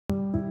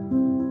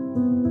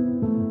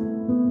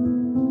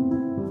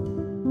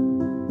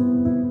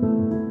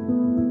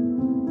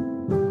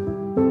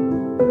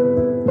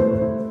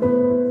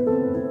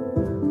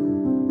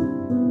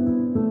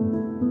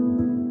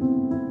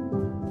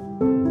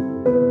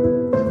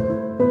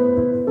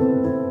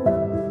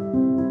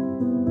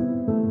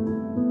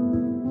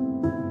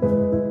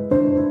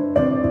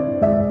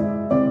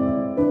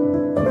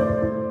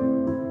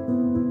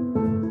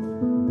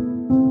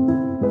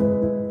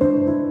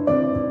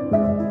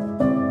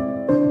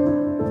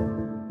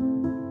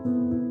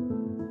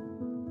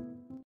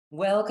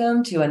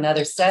Welcome to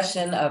another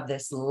session of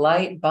this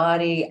light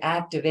body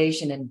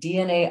activation and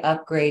DNA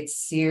upgrade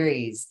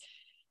series.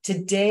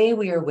 Today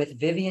we are with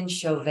Viviane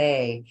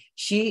Chauvet.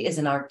 She is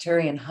an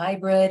Arcturian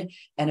hybrid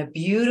and a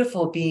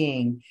beautiful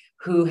being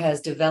who has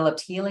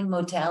developed healing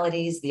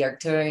modalities, the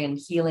Arcturian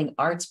Healing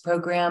Arts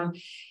Program.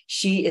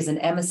 She is an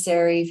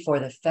emissary for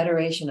the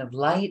Federation of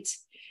Light,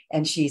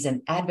 and she's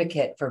an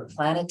advocate for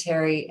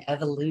planetary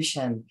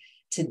evolution.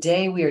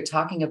 Today we are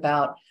talking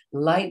about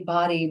light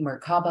body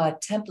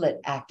Merkaba template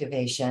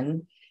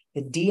activation,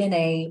 the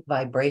DNA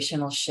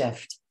vibrational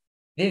shift.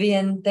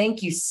 Viviane,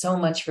 thank you so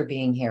much for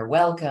being here.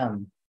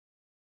 Welcome.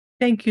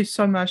 Thank you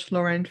so much,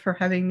 Lauren, for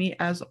having me.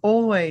 As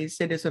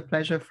always, it is a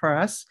pleasure for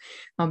us,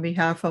 on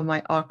behalf of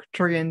my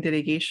Arcturian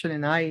delegation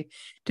and I,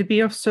 to be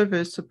of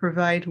service, to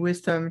provide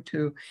wisdom,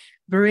 to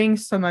bring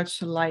so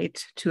much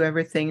light to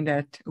everything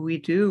that we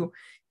do.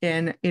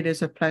 And it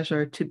is a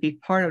pleasure to be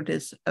part of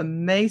this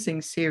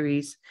amazing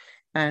series.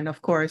 And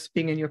of course,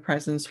 being in your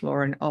presence,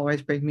 Lauren,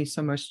 always brings me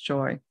so much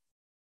joy.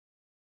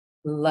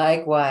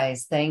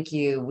 Likewise, thank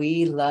you.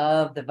 We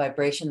love the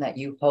vibration that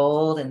you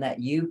hold and that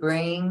you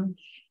bring,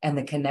 and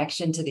the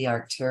connection to the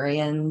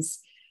Arcturians.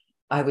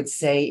 I would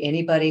say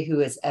anybody who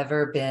has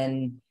ever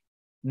been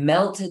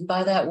melted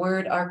by that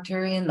word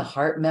Arcturian, the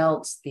heart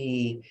melts,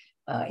 the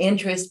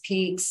interest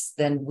peaks,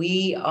 then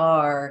we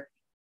are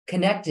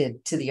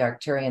connected to the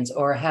Arcturians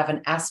or have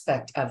an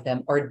aspect of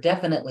them or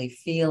definitely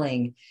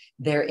feeling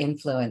their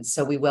influence.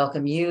 So we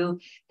welcome you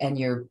and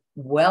your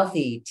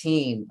wealthy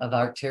team of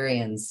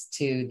Arcturians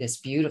to this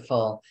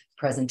beautiful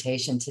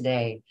presentation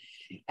today.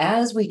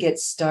 As we get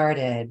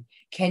started,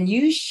 can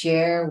you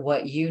share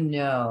what you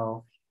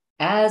know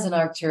as an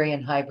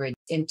Arcturian hybrid?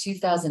 In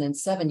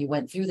 2007, you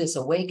went through this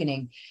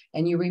awakening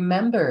and you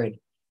remembered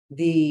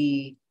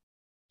the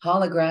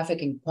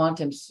holographic and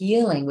quantum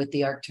healing with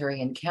the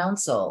Arcturian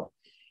Council.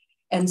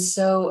 And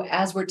so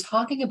as we're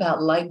talking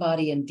about light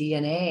body and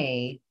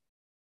DNA,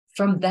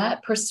 from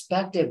that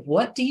perspective,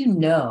 what do you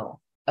know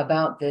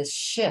about this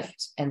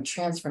shift and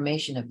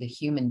transformation of the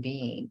human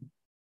being?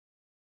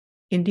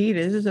 Indeed,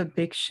 this is a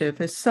big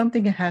shift. It's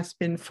something that has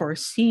been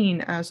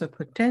foreseen as a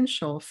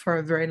potential for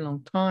a very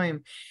long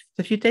time. So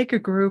if you take a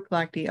group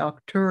like the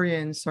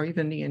Arcturians or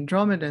even the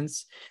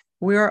Andromedans,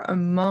 we are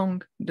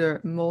among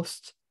the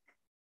most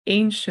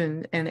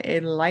ancient and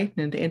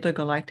enlightened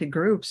intergalactic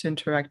groups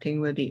interacting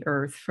with the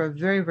Earth for a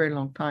very, very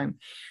long time.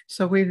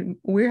 So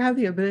we have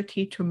the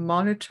ability to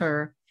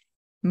monitor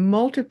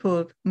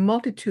multitude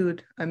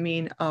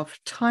of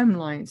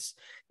timelines.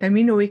 That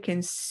means we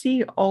can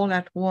see all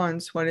at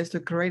once what is the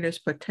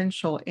greatest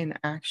potential in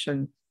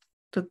action.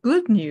 The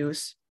good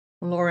news,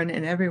 Lauren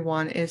and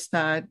everyone, is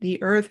that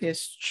the Earth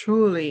is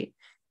truly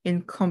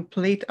in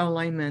complete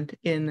alignment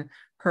in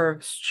her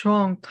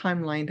strong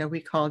timeline that we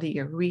call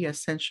the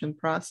reascension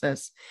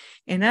process.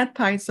 And that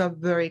ties up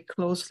very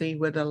closely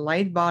with the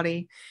light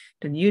body,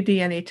 the new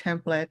DNA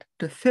template,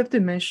 the fifth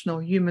dimensional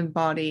human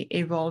body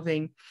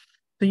evolving.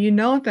 So you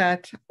know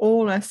that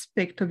all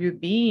aspects of your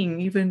being,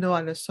 even though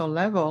at a soul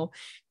level,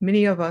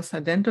 many of us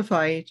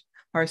identify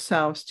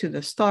ourselves to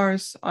the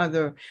stars,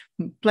 other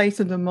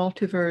places of the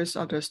multiverse,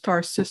 other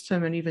star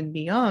system, and even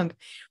beyond.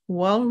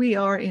 While we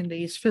are in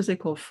this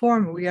physical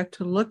form, we have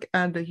to look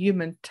at the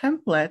human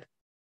template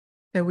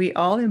that we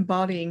all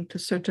embodying to a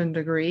certain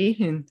degree,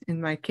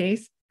 in my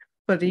case,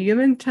 but the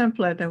human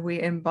template that we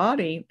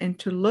embody, and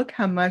to look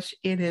how much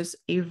it is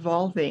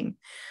evolving.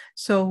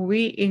 So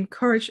we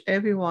encourage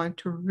everyone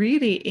to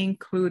really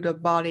include a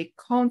body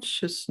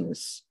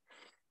consciousness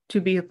to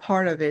be a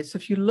part of it. So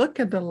if you look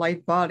at the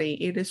light body,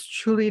 it is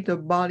truly the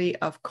body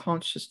of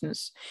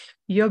consciousness.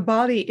 Your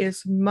body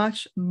is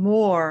much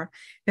more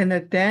than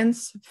a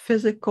dense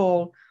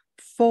physical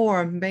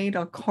form made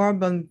of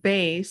carbon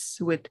base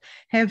with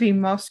heavy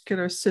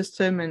muscular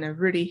system and a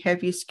really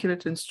heavy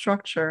skeleton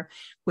structure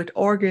with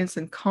organs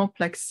and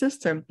complex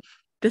system.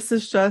 This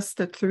is just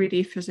the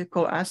 3D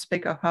physical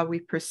aspect of how we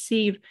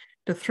perceive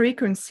the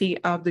frequency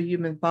of the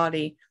human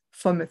body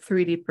from a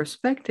 3D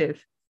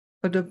perspective.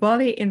 But the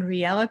body in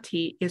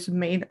reality is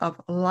made of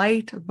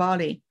light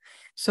body.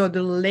 So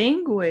the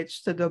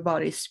language that the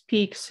body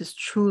speaks is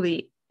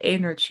truly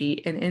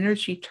energy, and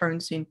energy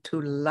turns into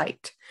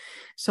light.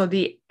 So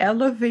the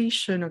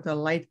elevation of the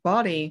light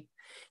body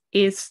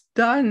is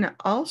done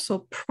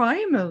also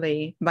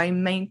primarily by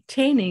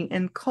maintaining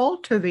and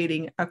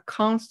cultivating a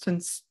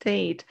constant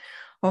state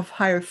of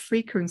higher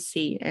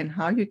frequency. And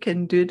how you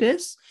can do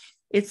this?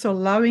 It's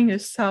allowing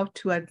yourself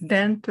to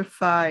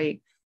identify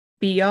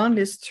beyond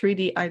this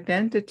 3D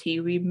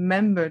identity.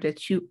 Remember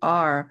that you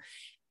are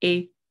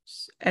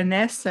an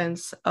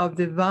essence of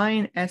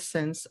divine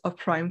essence of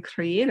prime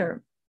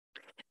creator.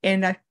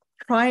 And that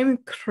prime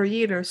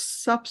creator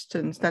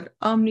substance, that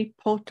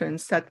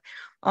omnipotence, that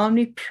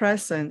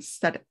omnipresence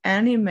that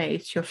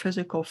animates your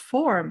physical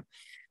form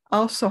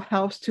also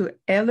helps to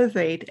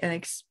elevate and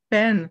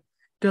expand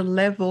the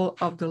level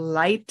of the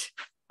light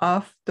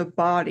of the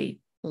body,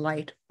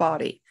 light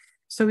body.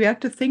 So we have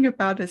to think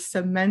about the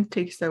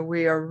semantics that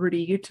we are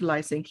really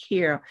utilizing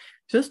here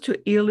just to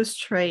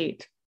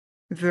illustrate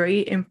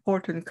very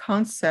important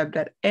concept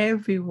that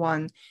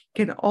everyone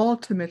can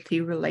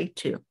ultimately relate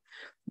to.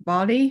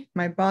 Body,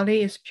 my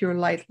body is pure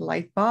light,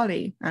 light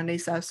body, and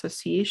its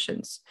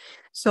associations.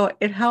 So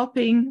it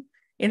helping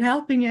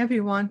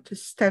everyone to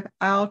step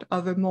out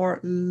of a more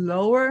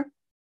lower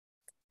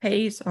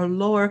pace or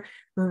lower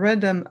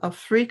rhythm of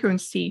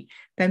frequency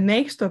that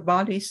makes the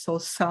body so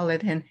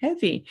solid and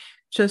heavy,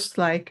 just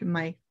like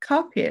my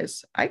cup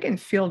is. I can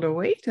feel the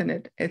weight in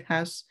it. It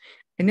has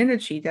an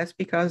energy. That's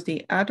because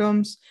the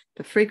atoms,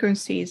 the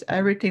frequencies,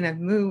 everything that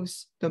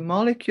moves, the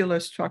molecular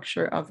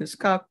structure of this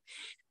cup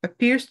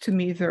appears to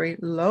me very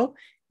low,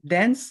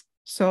 dense,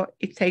 so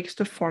it takes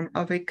the form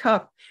of a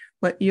cup.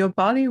 But your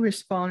body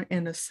responds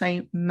in the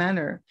same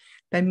manner.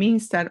 That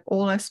means that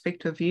all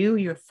aspects of you,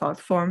 your thought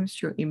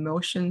forms, your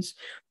emotions,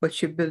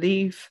 what you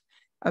believe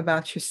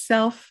about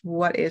yourself,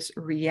 what is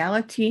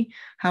reality,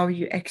 how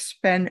you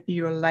expand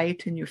your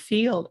light in your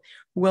field,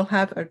 will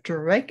have a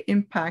direct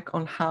impact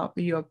on how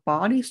your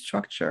body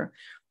structure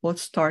will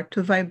start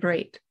to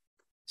vibrate.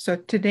 So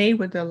today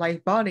with the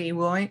light body,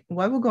 what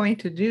we're going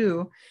to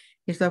do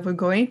is that we're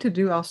going to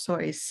do also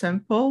a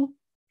simple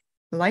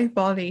light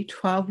body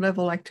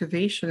 12-level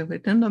activation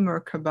within the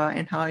Merkaba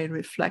and how it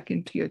reflects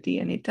into your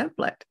DNA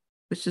template,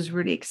 which is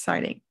really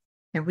exciting.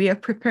 And we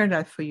have prepared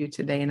that for you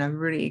today, and I'm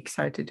really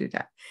excited to do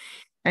that.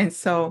 And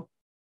so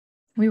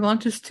we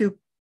want us to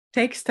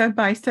take step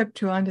by step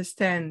to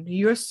understand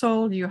your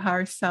soul, your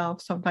higher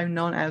self, sometimes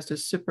known as the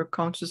super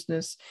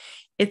consciousness.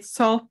 It's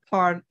all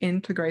part,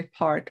 integrate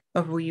part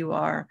of who you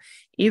are,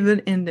 even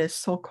in this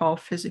so-called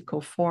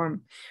physical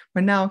form.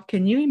 But now,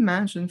 can you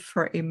imagine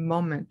for a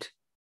moment,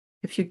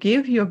 if you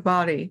give your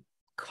body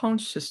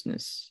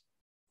consciousness,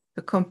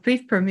 the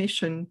complete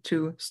permission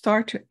to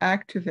start to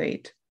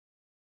activate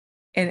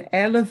and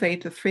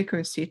elevate the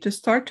frequency, to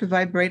start to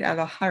vibrate at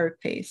a higher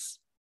pace,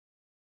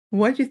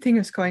 what do you think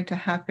is going to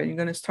happen? You're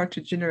going to start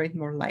to generate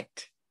more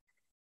light.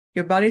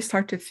 Your body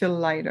starts to feel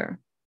lighter.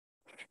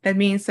 That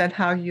means that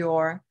how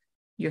your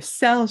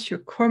cells, your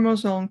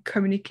chromosome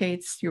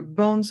communicates, your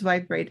bones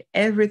vibrate,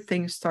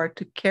 everything starts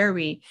to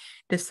carry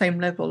the same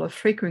level of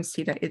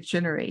frequency that it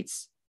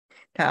generates.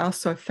 That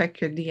also affects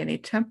your DNA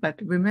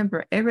template.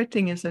 Remember,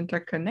 everything is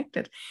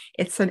interconnected.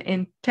 It's an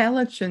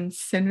intelligent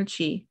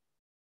synergy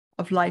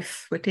of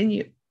life within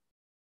you.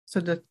 So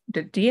the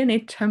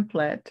DNA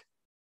template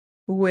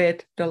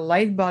with the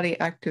light body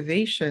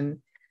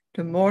activation,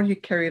 the more you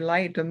carry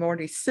light, the more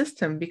the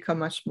system become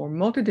much more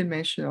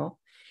multidimensional.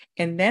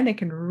 And then it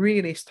can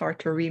really start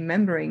to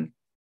remembering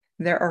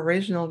their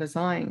original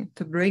design,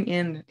 to bring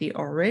in the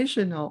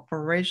original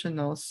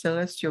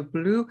celestial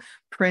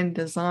blueprint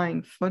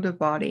design for the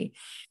body.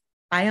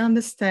 I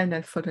understand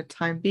that for the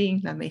time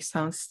being, that may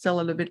sound still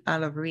a little bit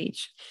out of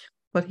reach,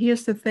 but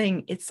here's the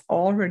thing, it's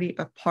already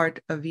a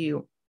part of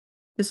you.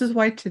 This is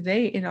why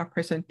today in our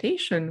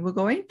presentation, we're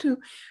going to,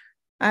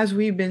 as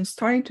we've been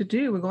starting to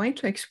do, we're going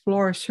to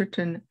explore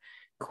certain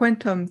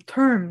quantum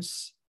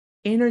terms,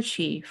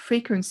 energy,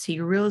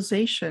 frequency,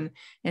 realization,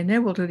 and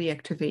then we'll do the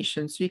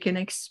activation. So you can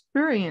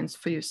experience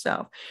for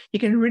yourself. You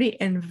can really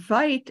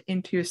invite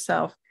into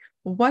yourself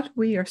what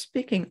we are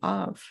speaking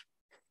of.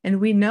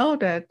 And we know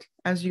that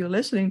as you're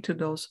listening to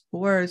those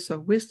words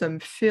of wisdom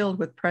filled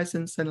with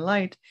presence and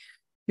light,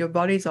 your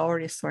body is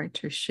already starting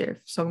to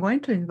shift. So I'm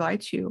going to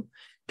invite you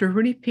to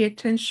really pay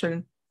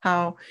attention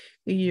how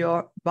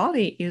your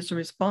body is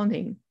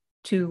responding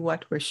to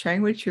what we're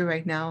sharing with you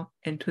right now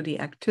and to the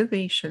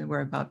activation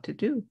we're about to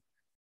do.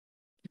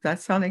 Does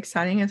that sound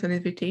exciting as an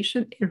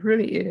invitation? It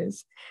really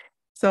is.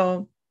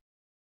 So,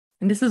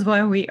 and this is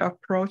why we are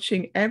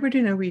approaching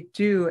everything that we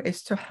do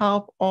is to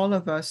help all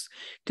of us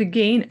to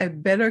gain a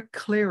better,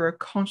 clearer,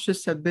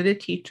 conscious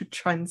ability to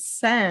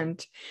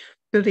transcend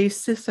belief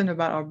system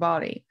about our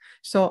body.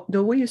 So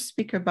the way you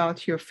speak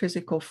about your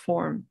physical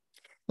form,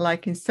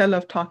 like instead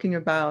of talking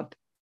about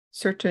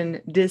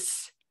certain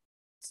dis/ease,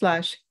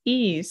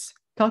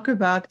 talk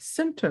about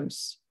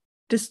symptoms,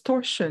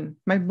 distortion.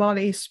 My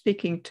body is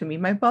speaking to me.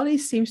 My body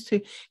seems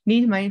to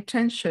need my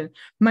attention.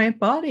 My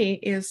body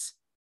is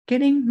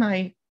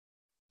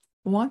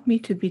want me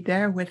to be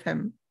there with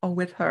him or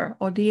with her,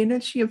 or the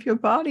energy of your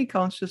body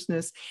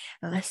consciousness.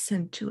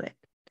 Listen to it.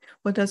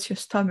 What does your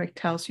stomach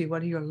tell you?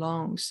 What are your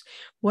lungs?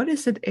 What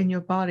is it in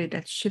your body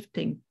that's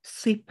shifting?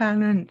 Sleep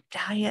pattern,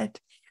 diet.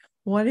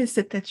 What is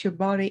it that your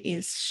body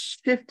is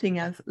shifting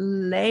as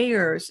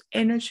layers,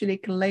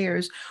 energetic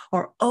layers,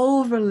 or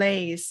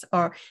overlays,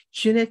 or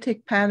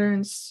genetic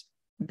patterns,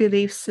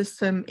 belief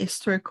system,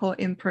 historical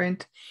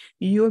imprint?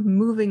 You're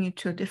moving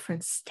into a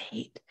different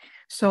state.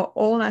 So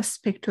all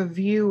aspect of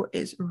you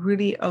is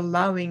really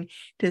allowing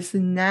this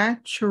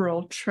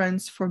natural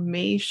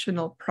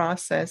transformational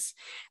process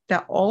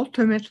that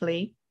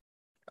ultimately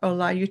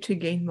allow you to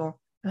gain more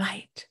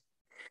light.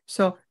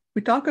 So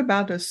we talk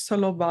about the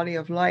solar body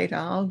of light,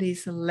 all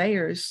these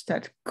layers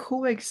that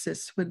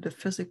coexist with the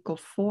physical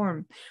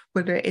form,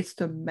 whether it's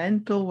the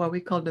mental, what we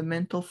call the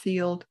mental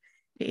field,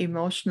 the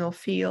emotional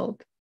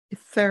field,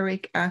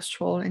 etheric,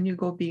 astral, and you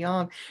go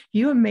beyond.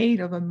 You are made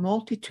of a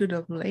multitude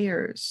of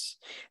layers.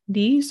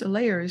 These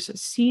layers,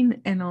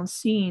 seen and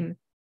unseen,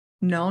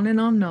 known and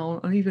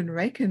unknown, or even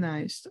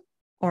recognized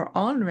or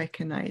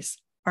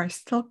unrecognized, are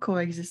still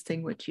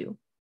coexisting with you.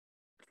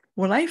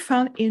 What I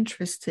found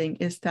interesting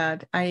is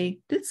that I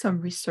did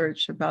some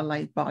research about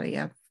light body.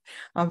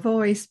 I've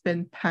always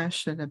been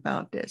passionate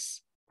about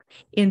this.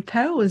 In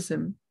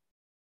Taoism,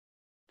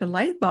 the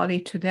light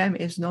body to them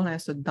is known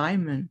as the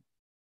diamond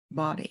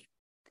body.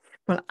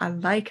 Well, I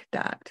like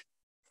that.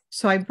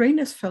 So I bring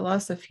this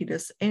philosophy,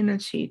 this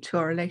energy to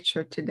our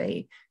lecture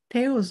today.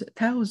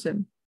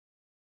 Taoism,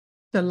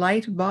 the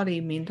light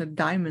body means the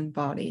diamond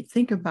body.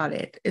 Think about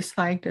it. It's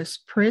like this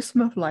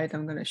prism of light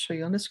I'm going to show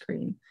you on the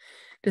screen.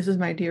 This is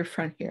my dear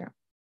friend here.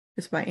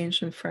 It's my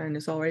ancient friend,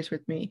 is always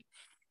with me.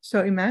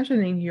 So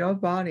imagining your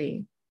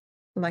body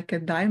like a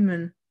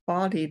diamond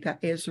body that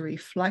is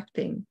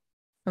reflecting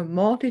a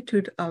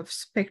multitude of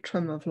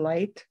spectrum of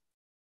light,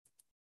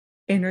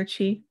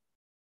 energy,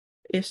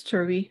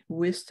 history,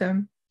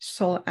 wisdom,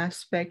 soul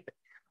aspect,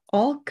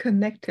 all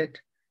connected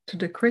to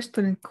the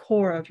crystalline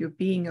core of your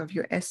being, of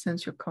your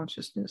essence, your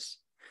consciousness.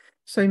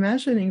 So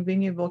imagining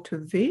being able to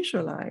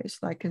visualize,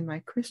 like in my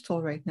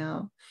crystal right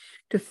now,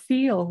 to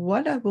feel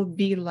what that will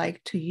be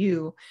like to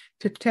you,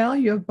 to tell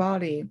your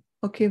body,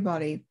 okay,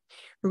 body,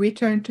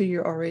 return to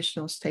your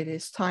original state.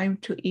 It's time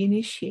to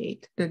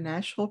initiate the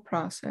natural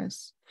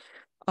process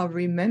of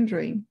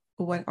remembering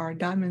what our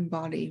diamond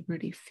body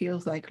really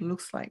feels like,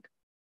 looks like.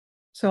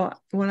 So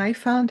when I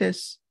found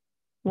this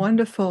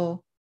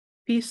wonderful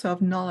piece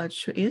of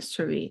knowledge to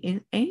history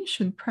in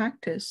ancient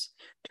practice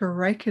to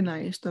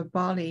recognize the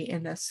body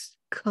in a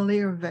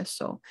clear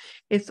vessel,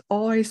 it's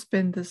always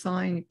been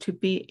designed to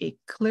be a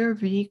clear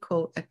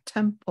vehicle, a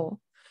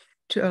temple,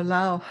 to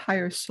allow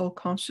higher soul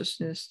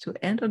consciousness to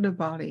enter the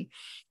body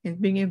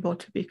and being able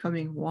to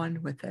becoming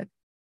one with it.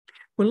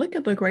 We look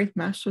at the great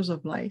masters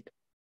of light,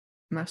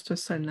 Master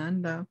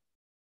Sananda.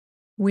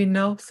 We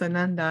know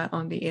Sananda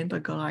on the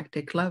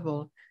intergalactic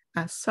level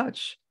as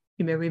such.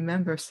 You may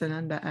remember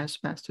Sananda as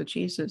Master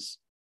Jesus,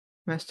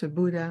 Master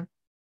Buddha,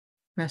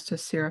 Master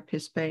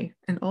Serapis Bey,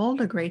 and all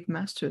the great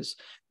masters.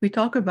 We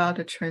talk about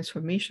the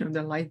transformation of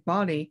the light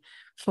body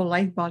for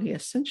light body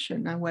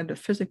ascension, and when the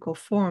physical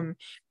form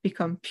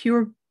become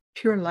pure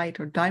light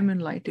or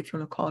diamond light, if you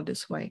want to call it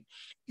this way,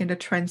 in the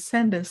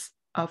transcendence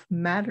of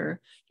matter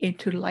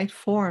into light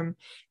form,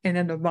 and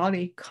then the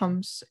body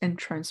comes and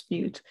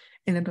transmute,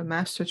 and then the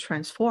master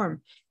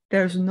transform.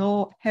 There's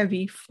no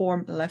heavy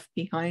form left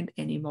behind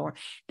anymore.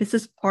 This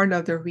is part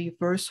of the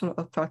reversal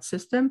of thought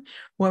system,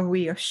 where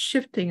we are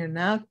shifting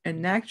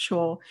an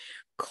actual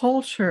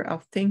culture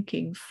of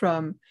thinking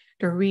from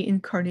the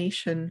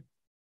reincarnation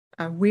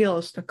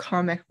wheels, the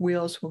karmic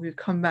wheels, where we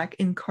come back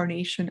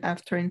incarnation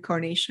after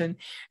incarnation,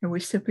 and we're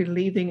simply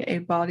leaving a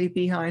body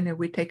behind and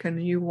we take a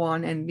new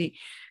one, and the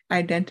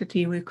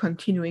identity, we're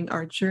continuing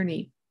our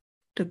journey.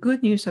 The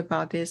good news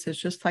about this is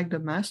just like the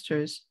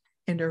masters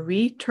and the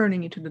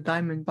returning into the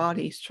diamond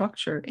body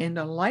structure in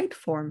the light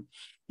form,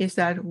 is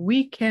that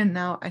we can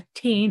now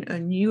attain a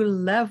new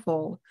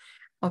level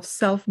of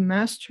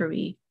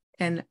self-mastery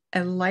and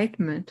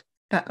enlightenment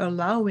that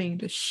allowing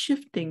the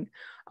shifting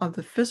of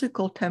the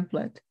physical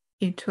template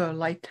into a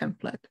light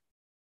template.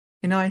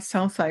 You know, it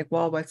sounds like,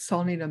 well, but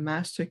only the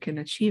master can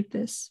achieve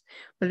this,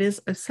 but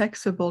it's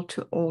accessible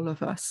to all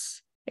of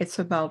us. It's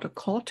about the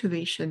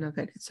cultivation of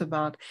it. It's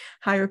about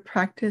higher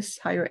practice,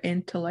 higher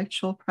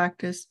intellectual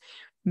practice,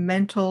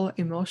 mental,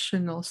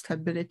 emotional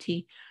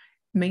stability,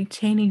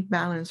 maintaining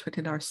balance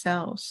within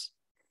ourselves.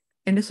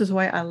 And this is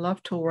why I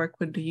love to work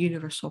with the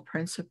universal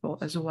principle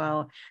as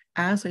well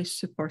as a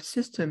support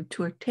system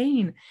to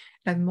attain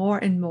that more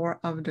and more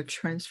of the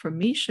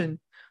transformation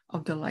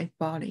of the light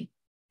body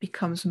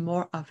becomes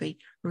more of a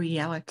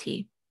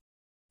reality.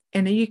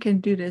 And then you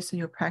can do this in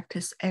your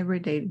practice every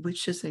day,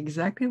 which is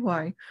exactly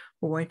why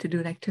we're going to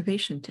do an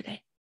activation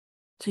today.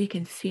 So you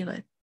can feel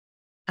it,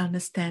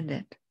 understand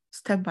it,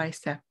 step by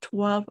step,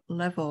 12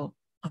 level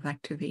of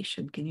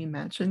activation. Can you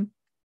imagine?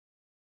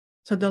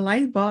 So the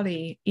light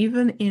body,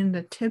 even in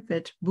the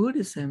Tibet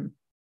Buddhism,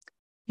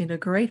 in the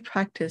great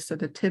practice of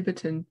the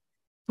Tibetan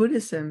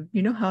Buddhism,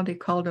 you know how they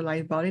call the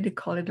light body? They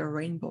call it a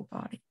rainbow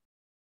body,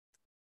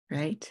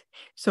 right?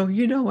 So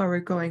you know where we're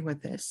going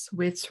with this.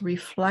 It's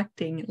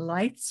reflecting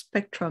light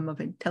spectrum of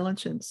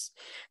intelligence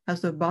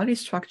as the body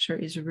structure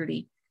is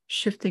really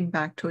shifting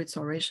back to its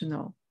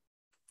original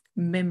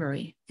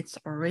memory, its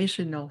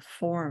original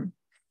form.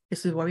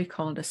 This is what we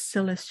call the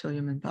celestial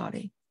human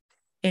body.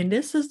 And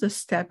this is the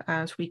step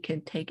as we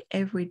can take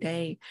every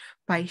day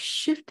by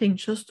shifting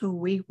just the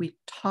way we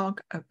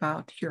talk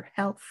about your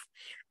health.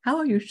 How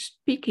are you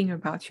speaking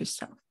about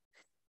yourself?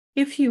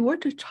 If you were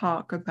to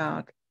talk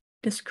about,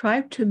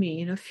 describe to me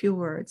in a few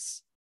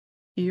words,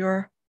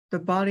 your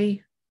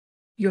body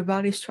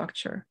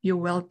structure, your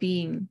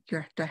well-being,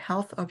 the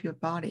health of your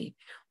body,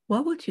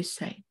 what would you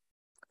say?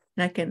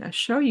 And I can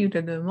assure you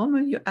that the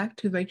moment you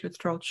activate your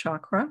throat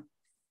chakra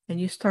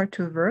and you start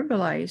to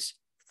verbalize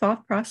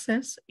thought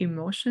process,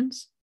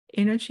 emotions,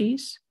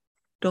 energies,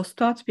 those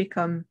thoughts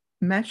become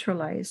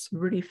materialized,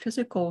 really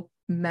physical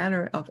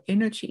matter of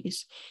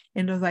energies,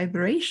 and the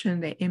vibration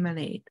they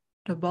emanate,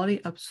 the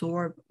body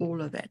absorbs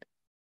all of it.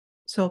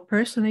 So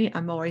personally,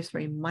 I'm always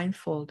very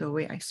mindful the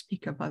way I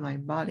speak about my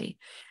body.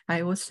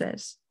 I always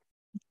says,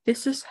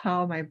 this is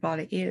how my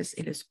body is.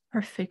 It is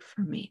perfect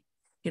for me.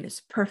 It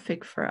is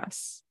perfect for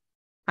us.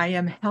 I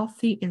am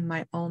healthy in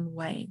my own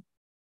way.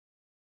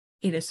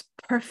 It is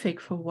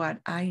perfect for what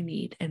I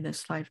need in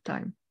this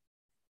lifetime.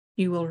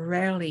 You will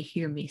rarely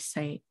hear me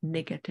say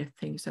negative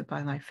things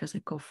about my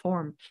physical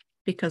form,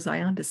 because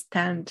I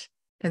understand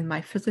that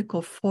my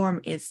physical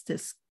form is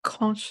this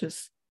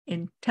conscious,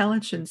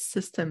 intelligent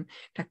system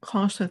that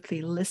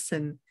constantly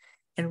listens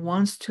and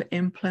wants to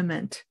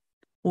implement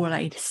what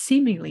I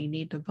seemingly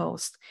need the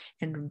most.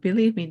 And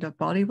believe me, the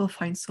body will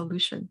find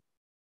solution.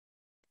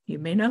 You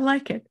may not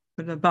like it,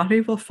 but the body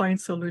will find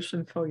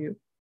solution for you.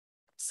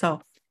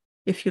 So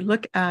if you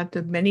look at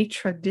the many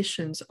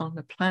traditions on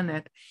the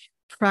planet,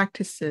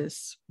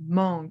 practices,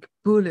 monk,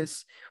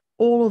 Buddhists,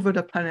 all over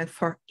the planet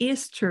for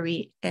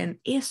history and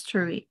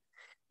history,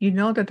 you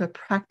know that the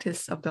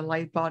practice of the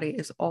light body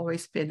has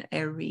always been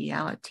a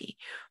reality.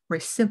 We're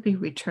simply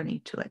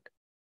returning to it.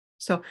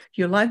 So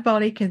your light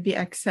body can be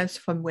accessed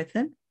from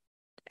within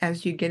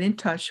as you get in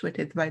touch with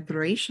it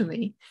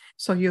vibrationally.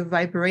 So your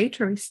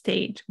vibratory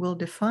state will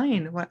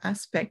define what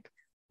aspect,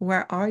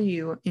 where are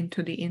you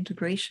into the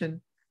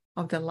integration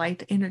of the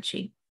light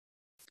energy.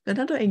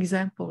 Another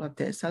example of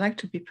this, I like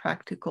to be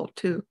practical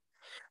too.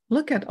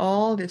 Look at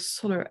all this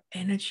solar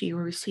energy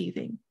we're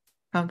receiving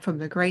from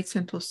the great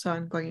central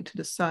sun going into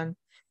the sun,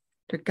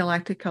 the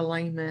galactic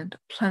alignment,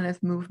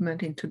 planet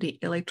movement into the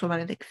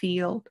electromagnetic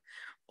field.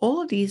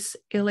 All these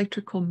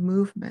electrical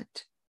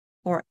movement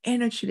or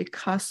energetic,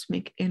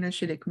 cosmic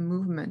energetic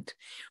movement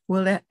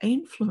will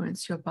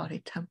influence your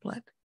body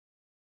template.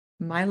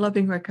 My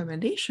loving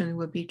recommendation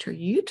would be to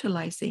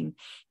utilizing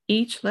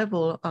each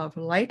level of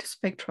light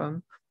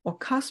spectrum or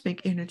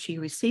cosmic energy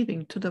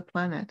receiving to the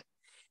planet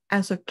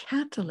as a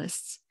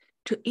catalyst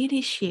to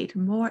initiate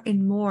more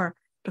and more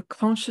the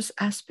conscious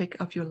aspect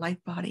of your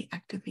light body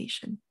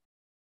activation.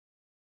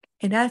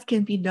 And that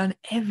can be done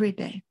every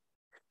day.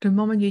 The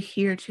moment you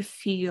hear to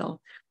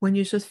feel, when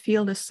you just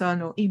feel the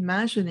sun or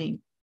imagining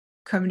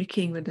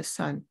communicating with the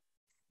sun,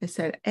 it's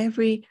that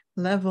every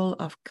level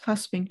of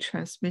cosmic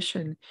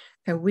transmission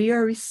that we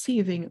are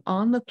receiving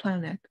on the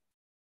planet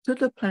to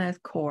the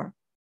planet core,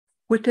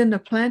 within the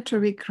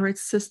planetary grid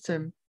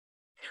system,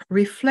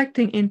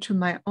 reflecting into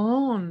my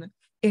own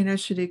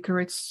energetic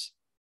grid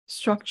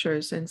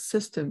structures and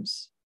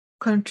systems,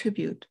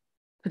 contribute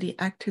to the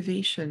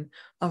activation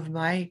of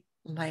my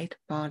light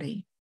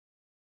body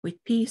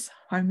with peace,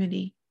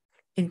 harmony,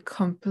 in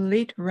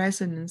complete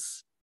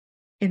resonance,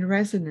 in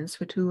resonance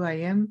with who I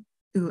am,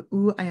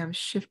 who I am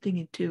shifting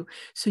into.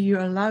 So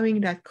you're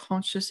allowing that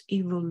conscious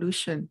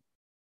evolution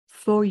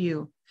for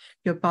you.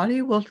 Your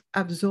body will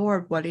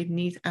absorb what it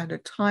needs at a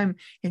time,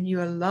 and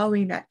you're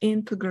allowing that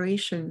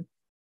integration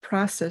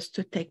process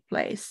to take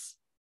place.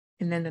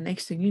 And then the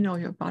next thing you know,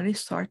 your body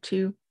starts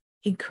to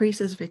increase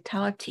its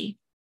vitality,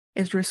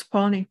 is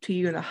responding to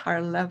you at a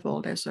higher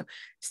level. There's a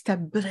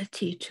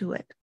stability to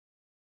it.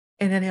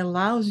 And then it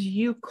allows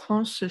you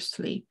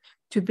consciously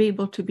to be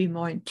able to be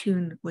more in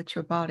tune with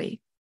your body,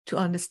 to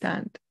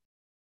understand.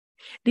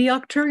 The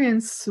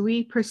Arcturians,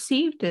 we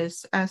perceive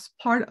this as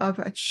part of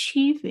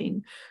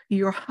achieving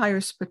your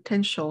highest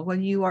potential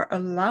when you are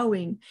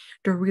allowing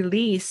the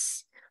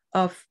release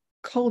of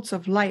codes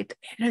of light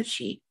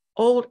energy,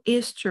 old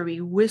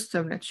history,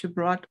 wisdom that you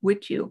brought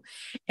with you.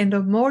 And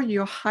the more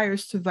your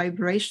highest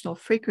vibrational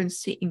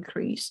frequency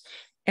increase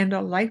and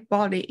the light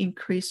body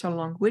increase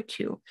along with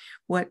you,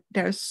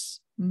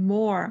 there's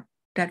more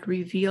that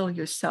reveal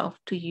yourself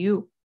to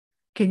you.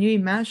 Can you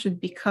imagine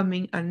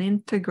becoming an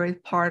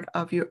integrated part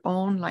of your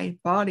own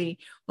light body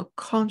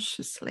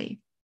consciously?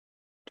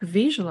 To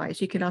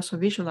visualize, you can also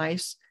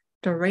visualize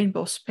the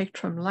rainbow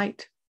spectrum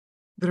light,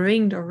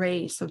 bring the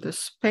rays of the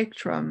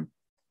spectrum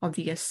of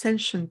the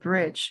ascension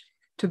bridge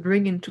to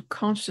bring into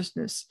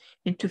consciousness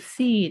and to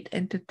feed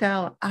and to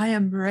tell, I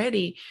am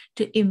ready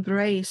to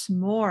embrace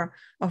more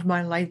of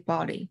my light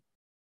body.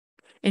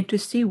 And to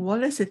see what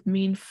does it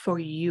mean for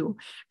you,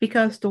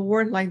 because the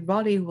word light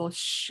body will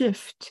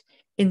shift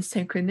in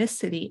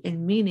synchronicity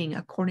and meaning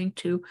according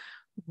to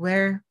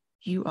where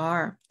you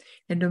are.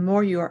 And the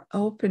more you are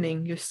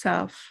opening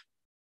yourself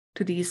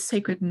to these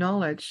sacred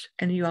knowledge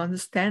and your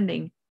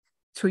understanding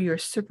through your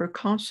super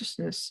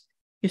consciousness,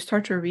 you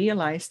start to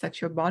realize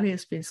that your body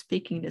has been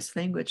speaking this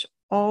language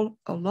all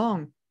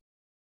along.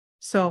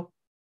 So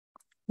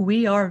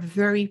we are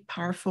very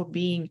powerful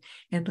being,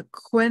 and the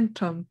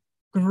quantum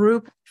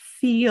group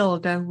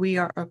field that we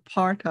are a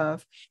part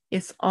of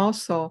is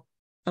also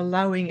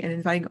allowing and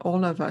inviting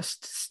all of us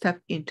to step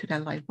into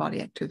that light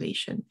body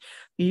activation.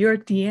 Your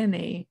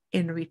DNA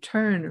in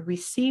return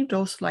receive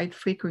those light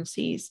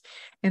frequencies,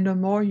 and the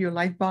more your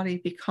light body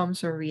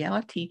becomes a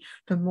reality,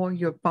 the more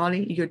your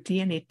body, your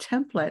DNA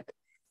template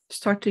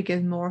start to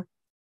get more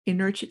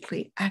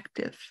energetically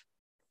active.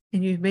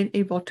 and you've been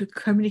able to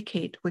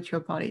communicate with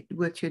your body,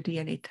 with your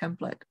DNA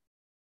template.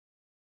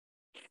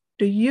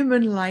 The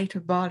human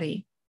light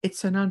body,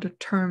 it's another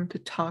term to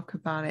talk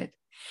about it,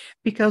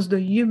 because the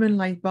human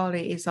light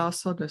body is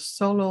also the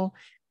solar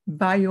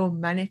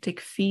biomagnetic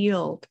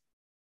field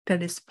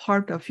that is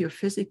part of your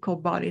physical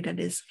body, that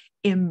is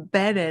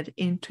embedded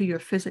into your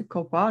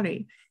physical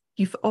body.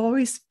 You've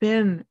always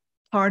been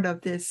part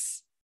of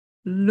this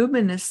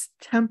luminous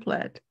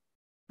template,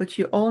 but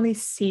you only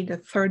see the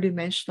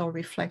third-dimensional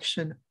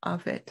reflection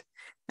of it.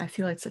 I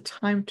feel it's a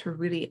time to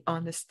really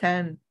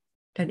understand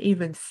that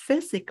even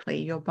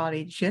physically, your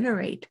body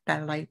generates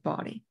that light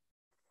body.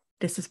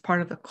 This is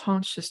part of the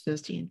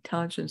consciousness, the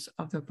intelligence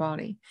of the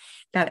body.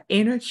 That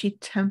energy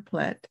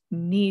template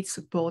needs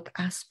both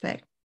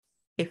aspects,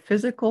 a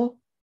physical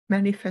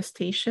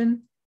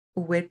manifestation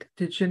with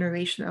the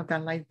generation of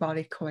that light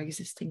body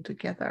coexisting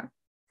together.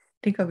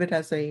 Think of it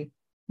as a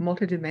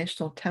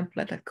multidimensional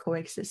template that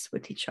coexists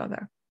with each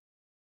other.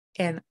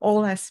 And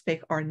all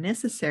aspects are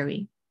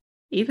necessary,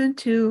 even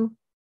to,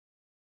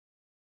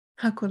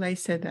 how could I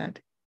say that?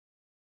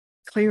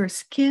 Clear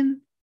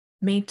skin,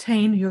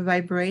 maintain your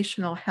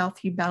vibrational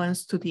healthy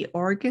balance to the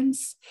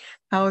organs,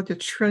 how the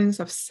trillions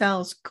of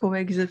cells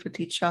coexist with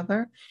each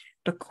other,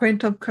 the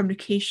quantum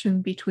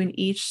communication between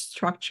each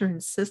structure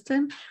and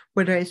system,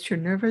 whether it's your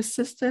nervous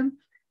system,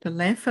 the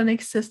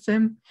lymphatic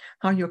system,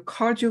 how your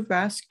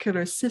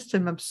cardiovascular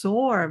system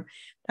absorb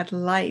that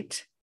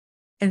light,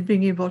 and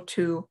being able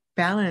to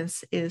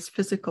balance is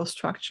physical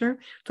structure,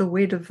 the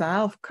way the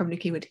valve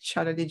communicate with each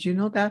other. Did you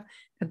know that?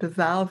 That the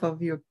valve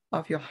of your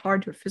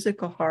heart, your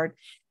physical heart,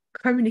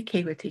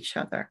 communicate with each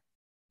other.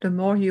 The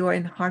more you are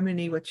in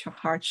harmony with your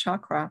heart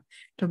chakra,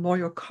 the more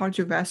your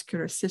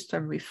cardiovascular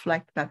system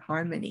reflect that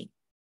harmony.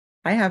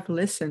 I have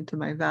listened to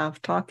my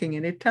valve talking,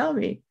 and it tell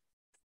me,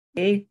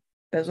 hey,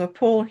 there's a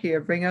pull here,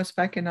 bring us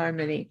back in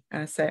harmony.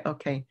 And I say,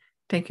 okay,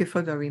 thank you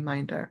for the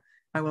reminder.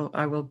 I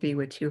will be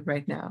with you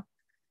right now.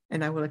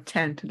 And I will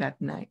attend to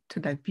that night, to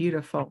that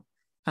beautiful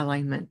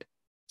alignment.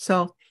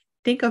 So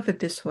think of it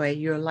this way.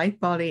 Your light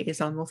body is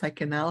almost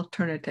like an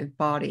alternative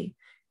body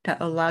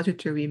that allows you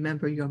to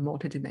remember your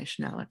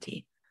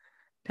multidimensionality,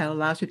 that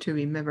allows you to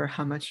remember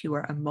how much you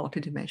are a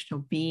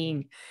multidimensional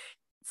being.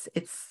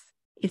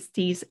 It's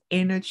these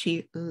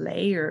energy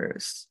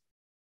layers.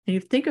 And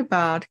you think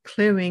about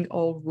clearing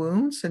old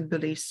wounds and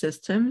belief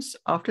systems.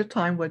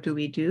 Oftentimes, what do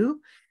we do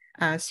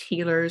as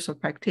healers or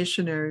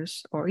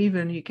practitioners, or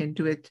even you can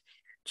do it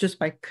just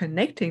by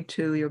connecting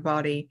to your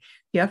body?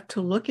 You have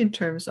to look in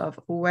terms of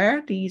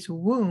where these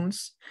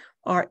wounds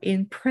are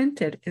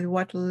imprinted, in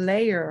what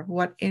layer,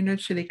 what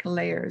energetic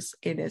layers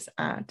it is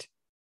at.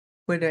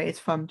 Whether it's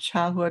from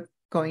childhood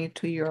going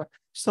into your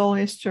soul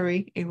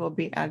history, it will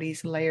be at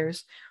these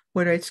layers.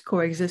 Whether it's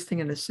coexisting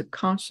in the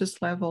subconscious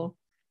level,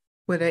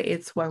 whether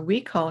it's what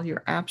we call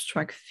your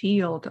abstract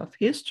field of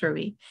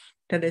history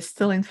that is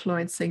still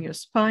influencing your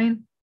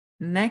spine,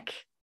 neck,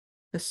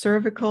 the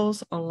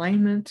cervicals,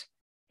 alignment.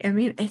 I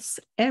mean, it's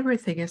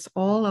everything. It's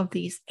all of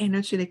these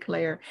energetic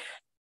layers.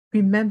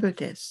 Remember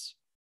this.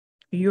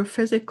 Your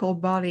physical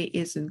body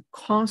is in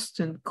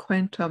constant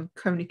quantum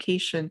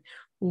communication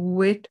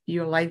with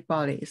your light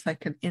body. It's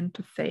like an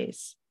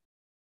interface.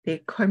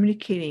 They're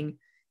communicating,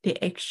 they're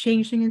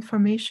exchanging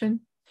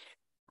information.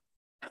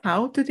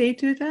 How do they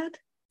do that?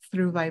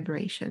 Through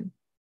vibration,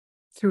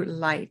 through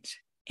light,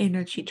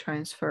 energy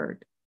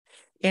transferred.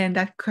 And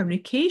that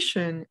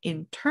communication,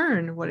 in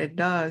turn, what it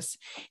does,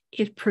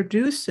 it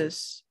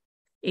produces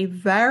a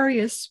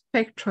various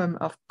spectrum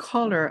of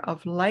color,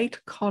 of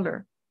light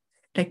color,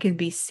 that can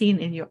be seen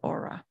in your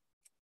aura.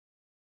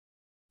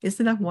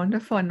 Isn't that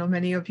wonderful? I know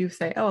many of you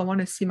say, oh, I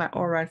want to see my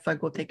aura if I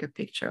go take a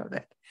picture of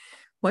it.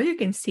 Well, you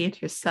can see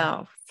it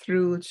yourself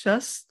through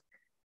just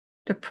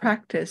the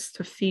practice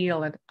to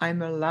feel that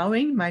I'm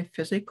allowing my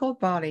physical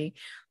body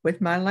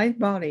with my light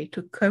body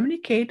to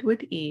communicate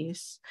with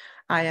ease.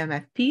 I am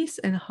at peace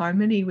and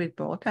harmony with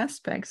both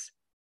aspects.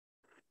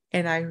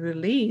 And I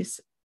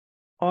release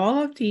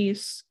all of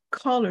these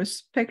color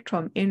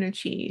spectrum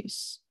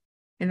energies.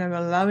 And I'm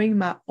allowing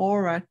my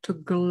aura to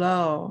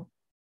glow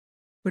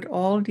with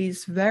all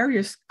these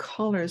various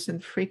colors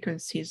and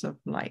frequencies of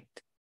light.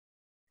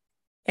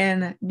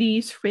 And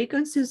these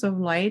frequencies of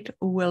light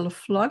will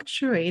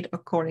fluctuate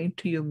according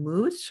to your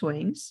mood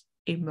swings,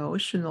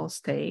 emotional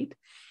state,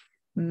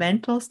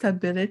 mental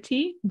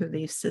stability,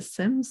 belief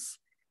systems,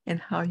 and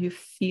how you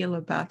feel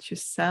about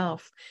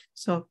yourself.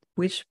 So,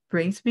 which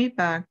brings me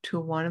back to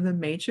one of the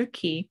major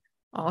key,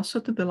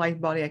 also to the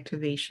light body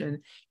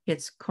activation,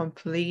 it's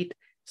complete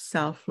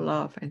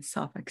self-love and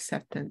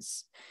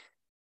self-acceptance.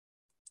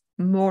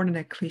 More than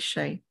a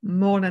cliche,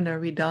 more than a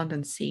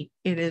redundancy,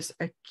 it is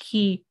a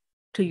key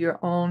to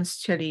your own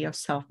study of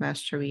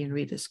self-mastery and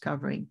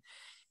rediscovering.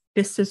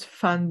 This is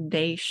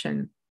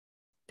foundation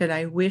that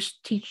I wish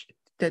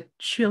that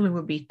children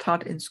would be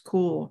taught in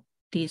school,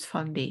 these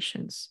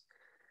foundations.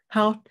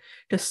 How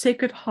the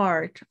sacred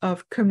heart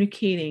of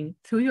communicating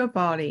through your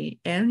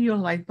body and your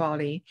light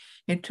body,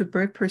 and to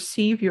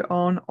perceive your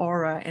own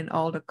aura and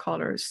all the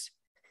colors.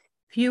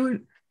 If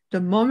you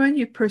The moment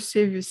you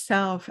perceive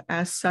yourself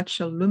as such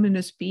a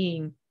luminous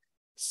being,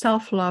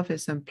 self-love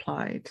is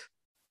implied.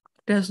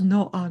 There's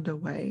no other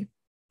way.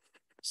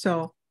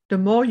 So the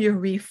more you're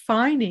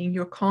refining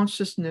your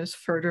consciousness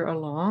further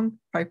along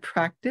by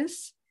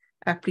practice,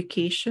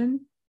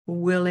 application,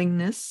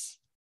 willingness,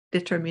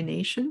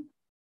 determination,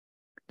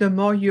 the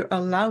more you're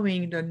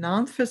allowing the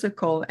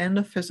non-physical and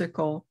the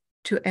physical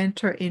to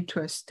enter into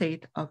a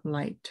state of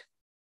light.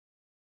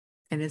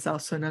 And it's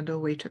also another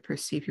way to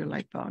perceive your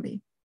light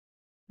body.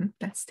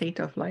 That state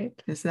of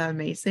light, isn't that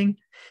amazing?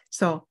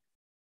 So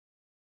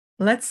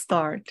let's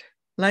start.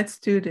 Let's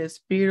do this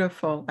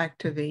beautiful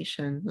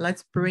activation.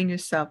 Let's bring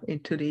yourself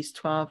into these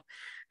 12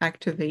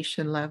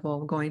 activation level.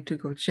 I'm going to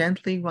go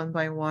gently one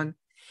by one.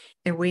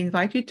 And we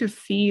invite you to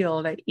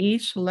feel that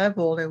each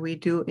level that we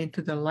do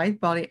into the light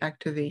body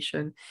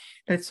activation,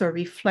 that's a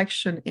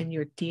reflection in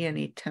your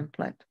DNA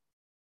template.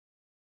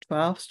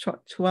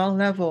 12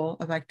 level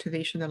of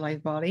activation of the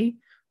light body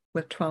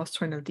with 12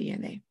 strand of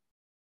DNA.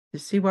 You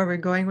see where we're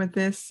going with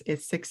this?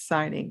 It's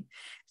exciting.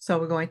 So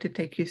we're going to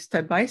take you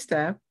step by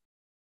step.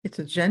 It's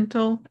a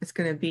gentle, it's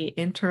going to be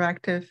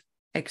interactive,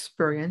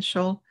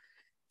 experiential.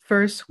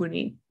 First,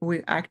 we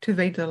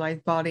activate the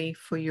light body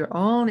for your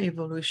own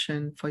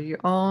evolution, for your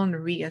own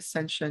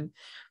reascension,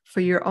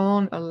 for your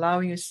own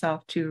allowing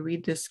yourself to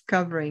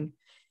rediscovering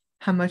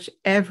how much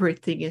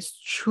everything is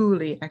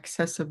truly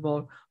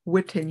accessible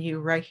within you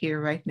right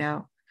here, right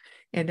now.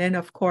 And then,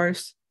 of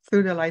course,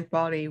 through the light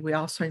body, we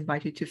also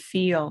invite you to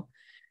feel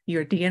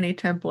your DNA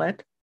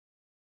template.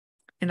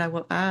 And I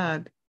will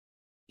add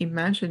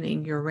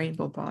imagining your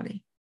rainbow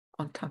body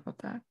on top of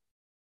that.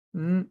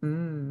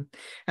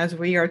 As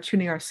we are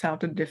tuning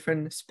ourselves to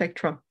different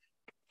spectrum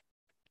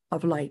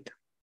of light.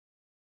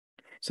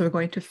 So we're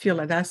going to feel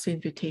that that's the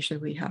invitation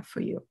we have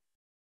for you.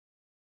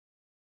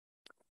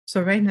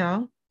 So right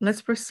now,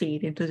 let's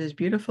proceed into this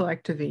beautiful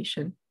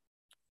activation.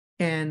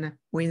 And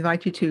we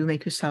invite you to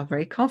make yourself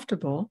very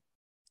comfortable,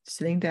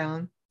 sitting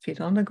down, feet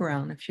on the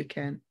ground if you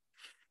can.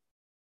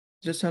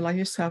 Just allow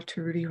yourself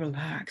to really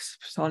relax,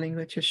 starting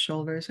with your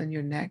shoulders and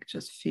your neck.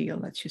 Just feel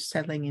that you're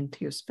settling into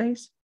your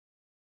space.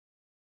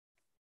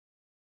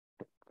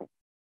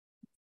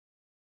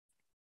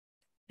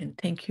 And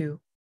thank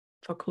you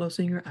for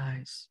closing your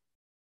eyes.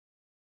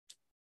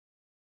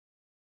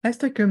 Let's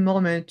take a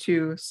moment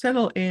to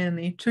settle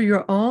into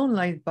your own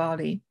light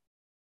body.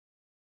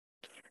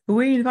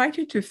 We invite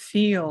you to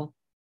feel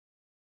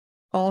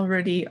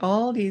already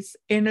all these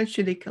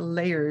energetic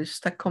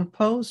layers that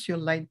compose your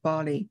light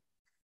body,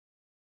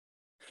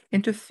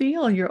 and to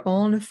feel your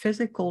own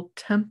physical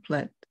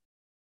template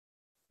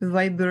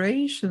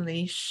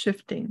vibrationally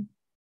shifting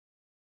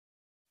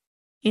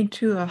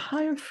into a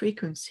higher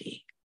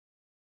frequency,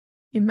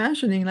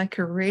 imagining like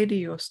a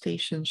radio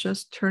station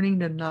just turning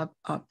the knob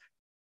up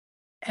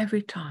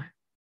every time.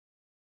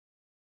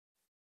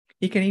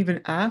 You can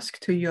even ask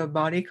to your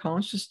body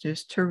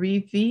consciousness to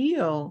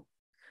reveal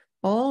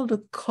all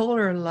the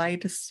color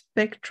light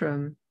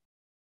spectrum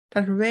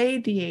that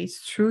radiates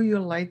through your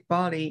light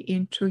body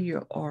into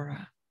your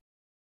aura.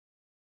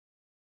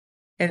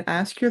 And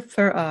ask your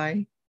third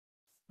eye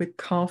with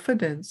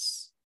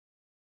confidence,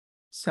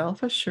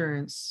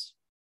 self-assurance,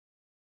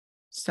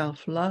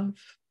 self-love,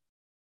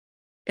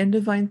 and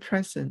divine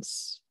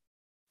presence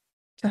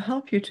to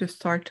help you to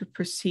start to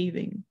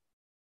perceiving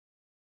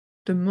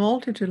the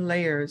multitude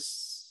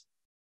layers,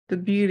 the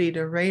beauty,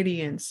 the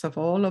radiance of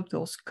all of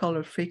those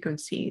color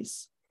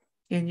frequencies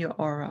in your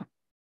aura.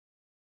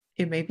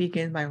 It may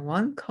begin by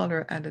one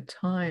color at a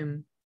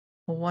time,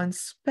 or one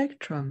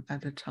spectrum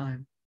at a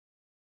time.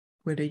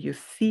 Whether you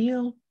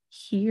feel,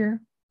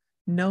 hear,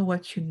 know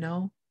what you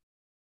know,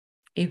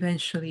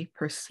 eventually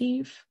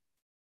perceive,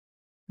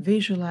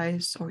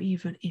 visualize, or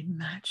even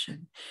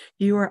imagine,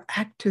 you are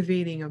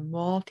activating a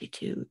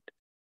multitude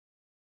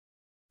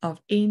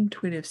of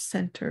intuitive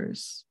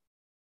centers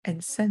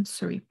and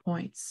sensory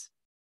points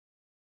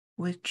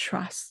with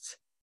trust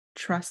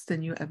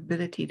in your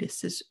ability.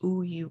 This is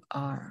who you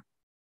are.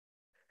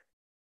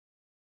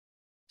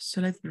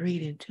 So let's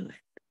breathe into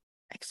it,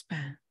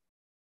 expand.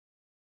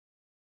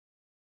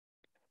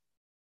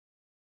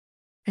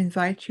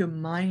 Invite your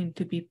mind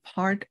to be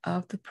part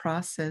of the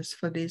process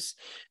for this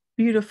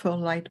beautiful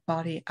light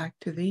body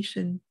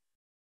activation,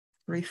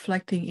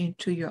 reflecting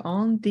into your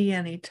own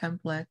DNA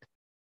template.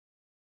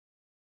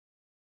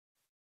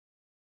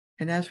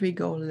 And as we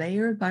go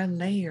layer by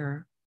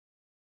layer,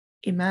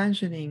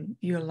 imagining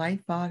your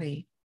light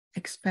body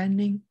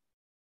expanding,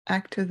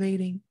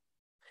 activating,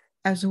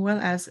 as well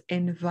as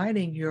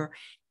inviting your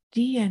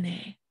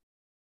DNA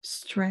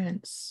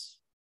strands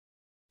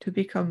to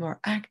become more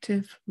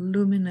active,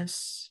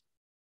 luminous,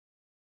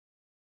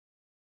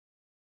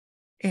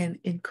 and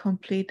in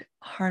complete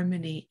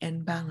harmony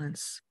and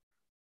balance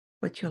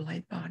with your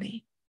light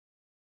body.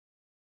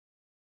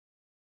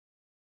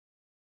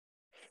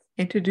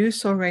 And to do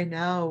so right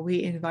now,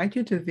 we invite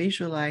you to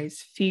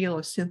visualize, feel,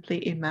 or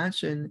simply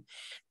imagine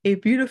a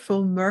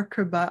beautiful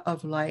Merkaba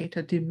of light,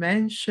 a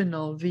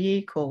dimensional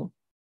vehicle.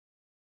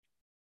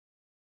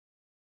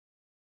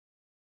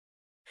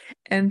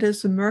 And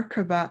this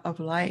Merkaba of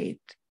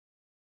light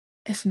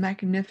is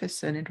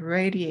magnificent. It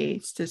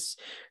radiates this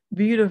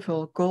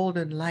beautiful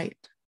golden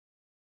light.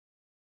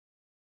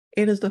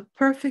 It is the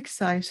perfect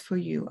size for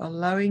you,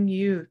 allowing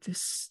you to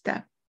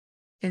step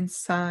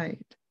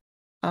inside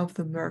of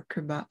the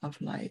Merkaba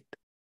of light.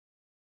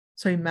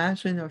 So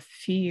imagine or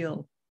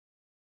feel,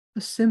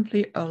 or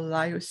simply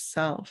allow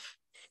yourself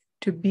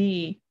to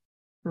be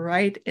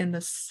right in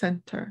the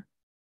center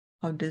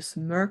of this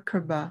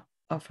Merkaba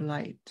of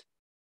light.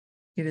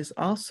 It is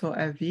also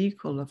a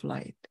vehicle of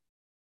light.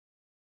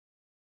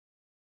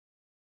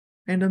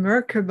 And the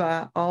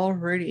Merkaba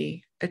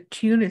already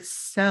attuned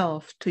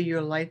itself to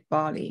your light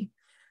body.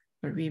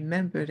 But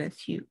remember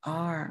that you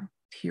are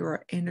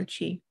pure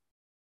energy.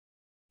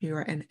 You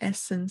are an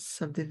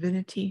essence of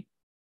divinity.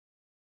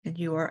 And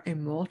you are a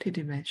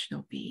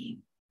multidimensional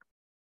being.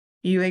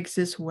 You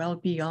exist well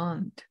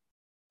beyond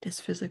this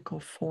physical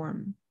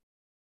form.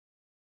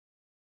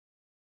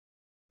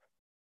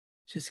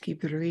 Just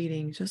keep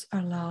reading. Just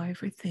allow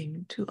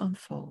everything to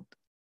unfold.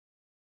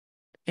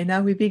 And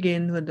now we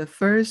begin with the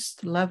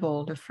first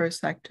level, the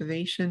first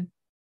activation,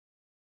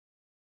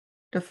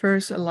 the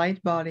first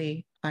light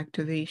body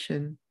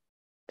activation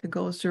that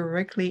goes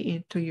directly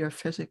into your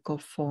physical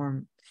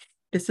form.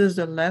 This is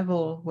the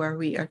level where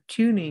we are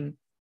tuning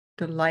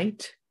the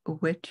light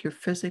with your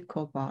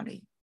physical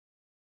body,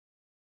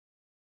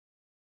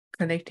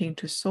 connecting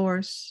to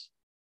source.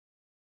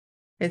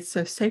 It's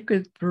a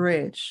sacred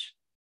bridge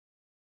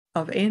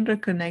of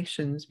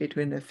interconnections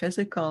between the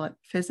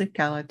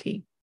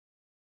physicality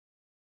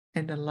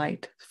and the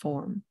light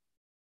form.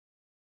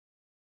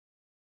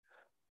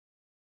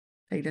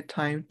 Take the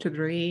time to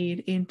breathe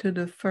into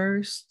the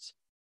first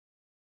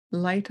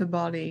light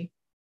body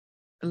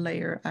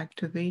layer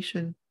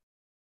activation,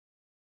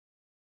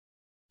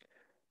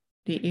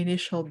 the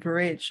initial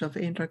bridge of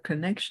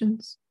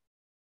interconnections.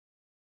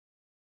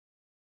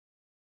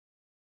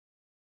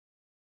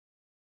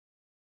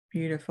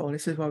 Beautiful.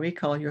 This is what we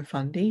call your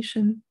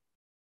foundation.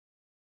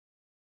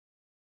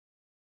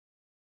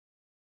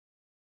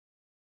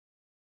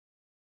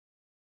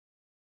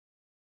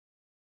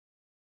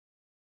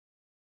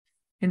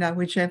 And now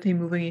we're gently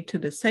moving into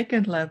the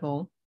second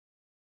level,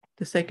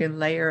 the second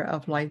layer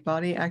of light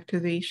body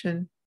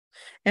activation.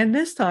 And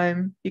this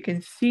time you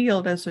can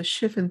feel there's a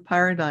shift in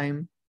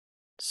paradigm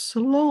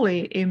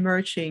slowly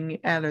emerging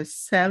at a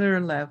cellular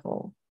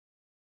level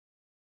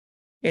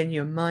in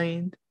your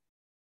mind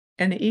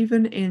and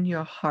even in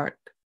your heart.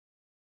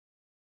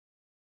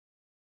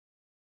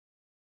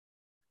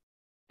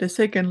 The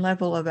second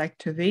level of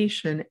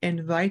activation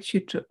invites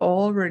you to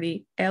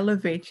already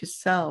elevate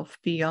yourself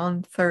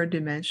beyond third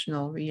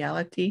dimensional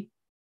reality.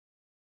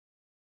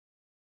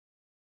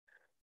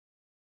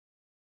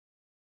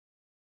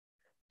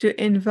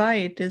 To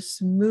invite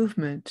this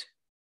movement,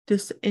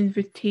 this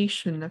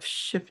invitation of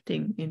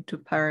shifting into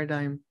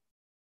paradigm.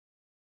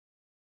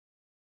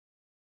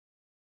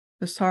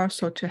 It's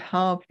also to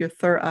help your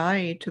third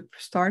eye to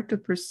start to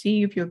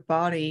perceive your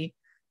body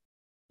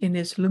in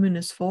its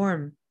luminous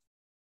form.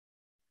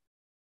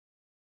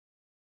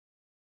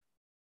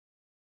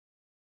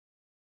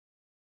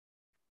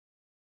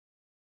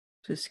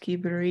 Just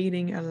keep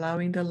breathing,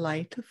 allowing the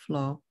light to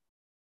flow.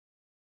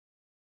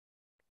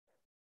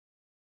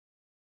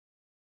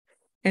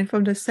 And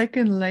from the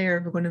second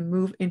layer, we're going to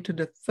move into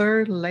the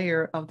third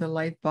layer of the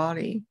light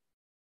body.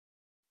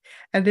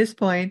 At this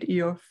point,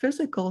 your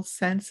physical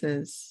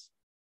senses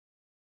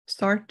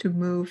start to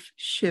move,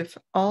 shift,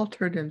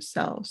 alter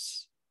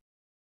themselves.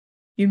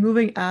 You're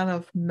moving out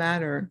of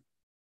matter.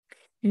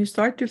 And you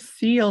start to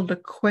feel the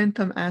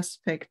quantum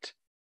aspect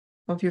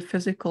of your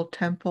physical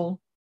temple.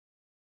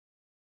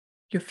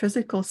 Your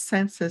physical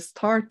senses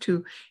start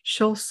to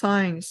show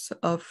signs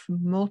of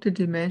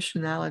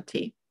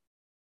multidimensionality.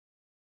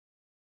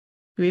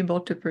 You're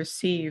able to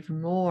perceive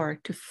more,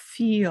 to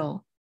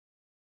feel,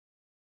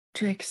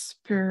 to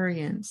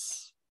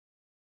experience.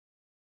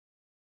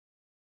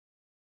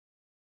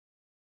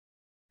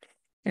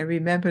 And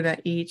remember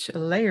that each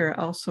layer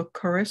also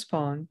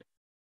corresponds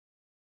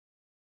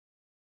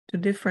to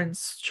different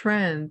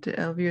strand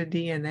of your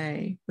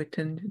DNA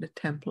within the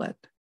template.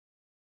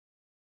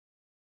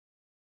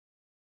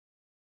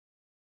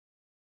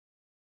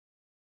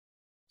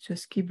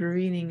 Just keep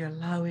breathing,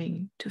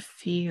 allowing to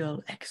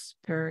feel,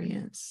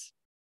 experience.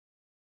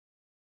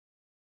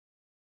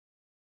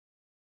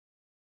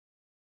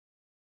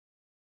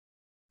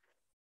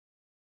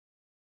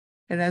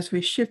 And as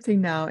we're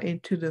shifting now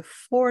into the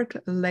fourth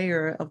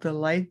layer of the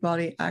light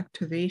body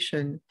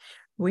activation,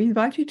 we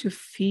invite you to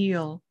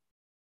feel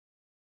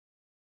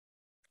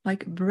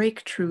like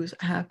breakthroughs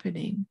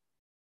happening,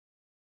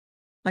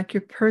 like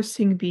you're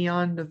piercing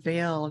beyond the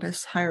veil,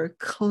 this higher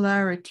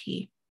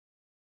clarity,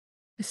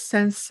 a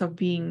sense of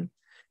being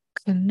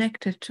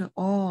connected to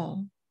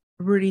all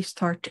really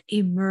start to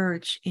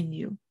emerge in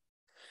you.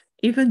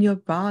 Even your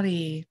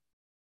body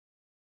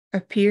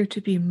appear to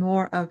be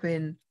more of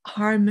an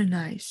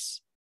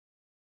harmonized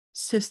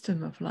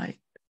system of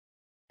light,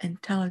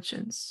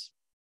 intelligence,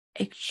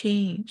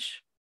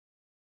 exchange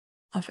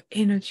of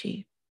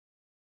energy.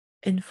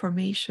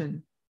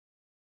 information,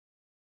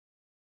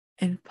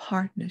 and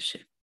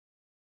partnership.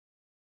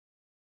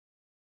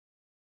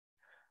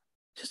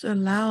 Just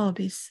allow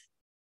this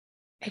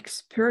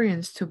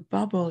experience to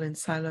bubble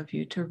inside of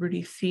you, to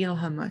really feel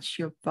how much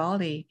your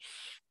body,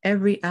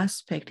 every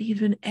aspect,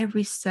 even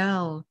every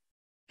cell,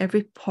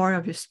 every part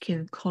of your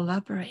skin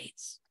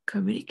collaborates,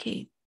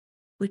 communicate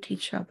with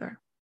each other.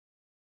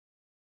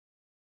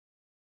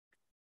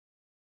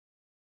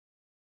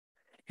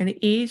 And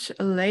each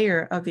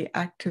layer of the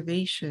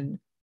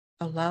activation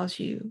allows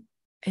you,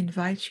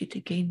 invites you to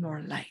gain more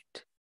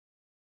light,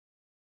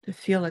 to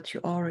feel that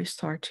you already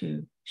start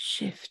to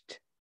shift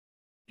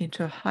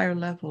into a higher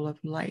level of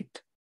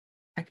light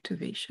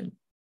activation.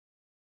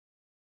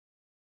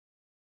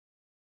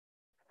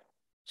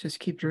 Just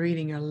keep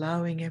breathing,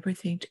 allowing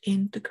everything to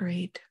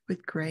integrate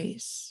with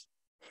grace.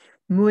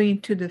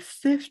 Moving to the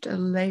fifth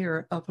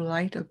layer of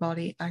light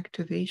body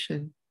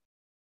activation.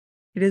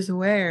 It is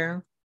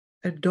where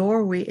a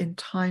doorway in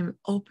time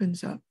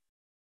opens up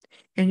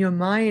and your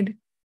mind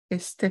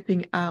is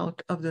stepping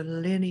out of the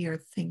linear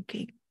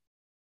thinking,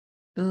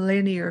 the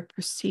linear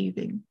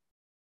perceiving,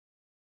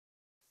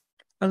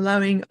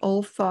 allowing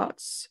all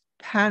thoughts,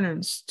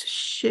 patterns to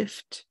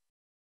shift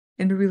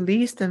and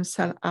release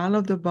themselves out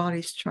of the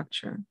body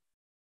structure.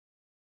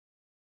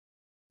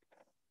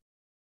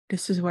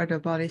 This is where the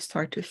body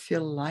starts to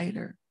feel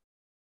lighter.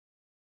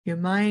 Your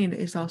mind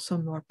is also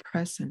more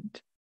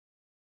present.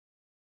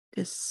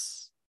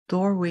 This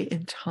doorway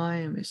in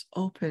time is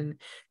open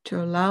to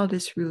allow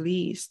this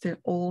release, the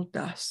old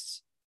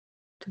dust,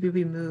 to be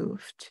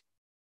removed.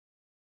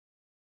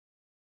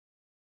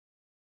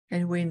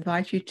 And we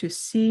invite you to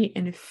see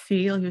and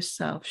feel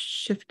yourself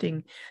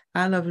shifting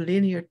out of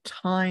linear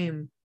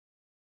time,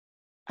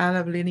 out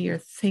of linear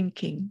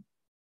thinking,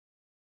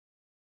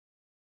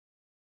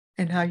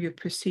 and how you're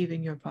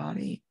perceiving your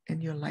body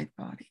and your light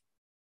body.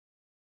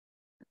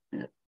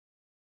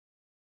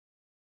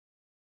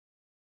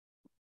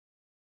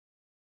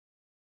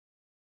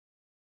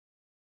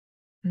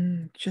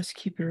 Just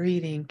keep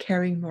breathing,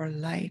 carrying more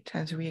light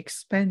as we're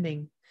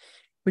expanding,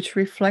 which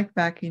reflect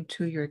back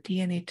into your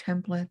DNA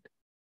template.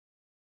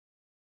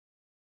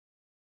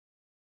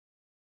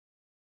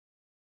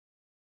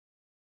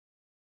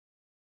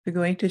 We're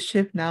going to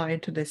shift now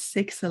into the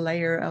sixth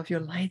layer of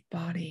your light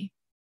body.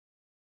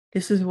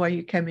 This is where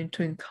you come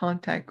in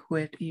contact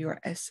with your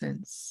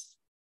essence.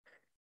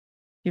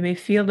 You may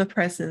feel the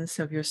presence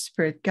of your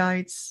spirit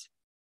guides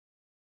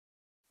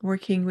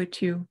working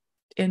with you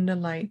in the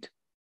light.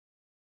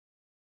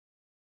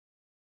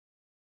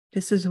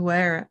 This is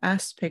where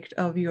aspects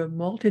of your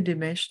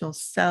multidimensional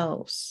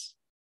selves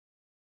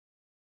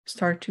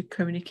start to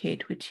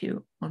communicate with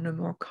you on a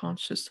more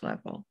conscious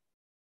level.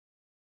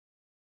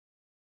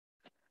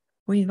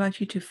 We invite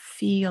you to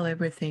feel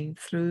everything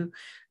through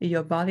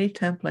your body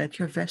template,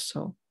 your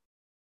vessel.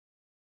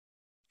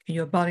 And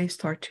your body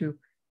start to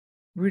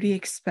really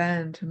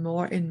expand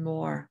more and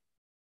more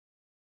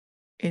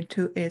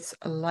into its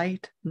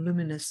light,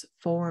 luminous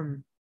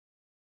form.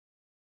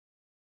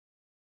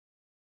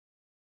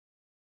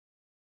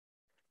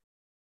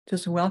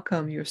 Just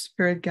welcome your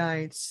spirit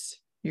guides,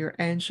 your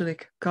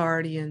angelic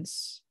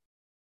guardians,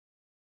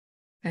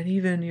 and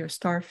even your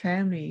star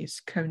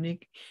families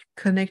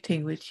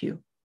connecting with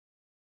you.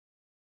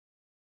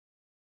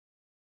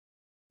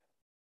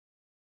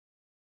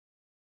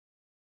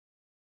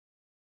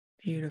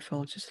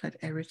 Beautiful. Just let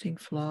everything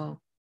flow.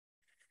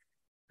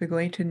 We're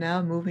going to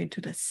now move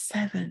into the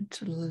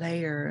seventh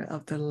layer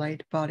of the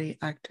light body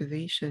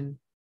activation.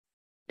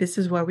 This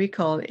is what we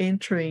call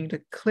entering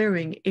the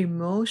clearing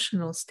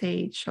emotional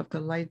stage of the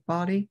light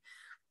body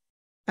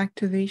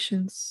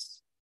activations,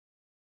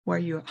 where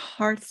your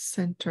heart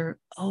center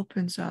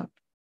opens up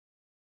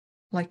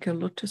like a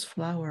lotus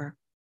flower.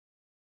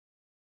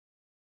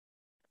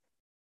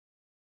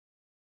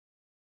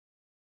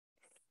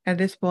 At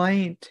this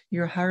point,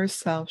 your higher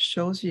self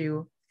shows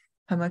you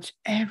how much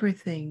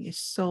everything is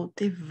so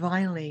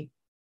divinely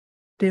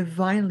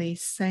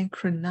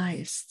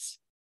synchronized.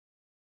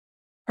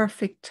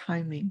 Perfect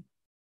timing.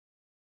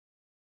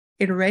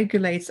 It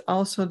regulates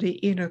also the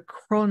inner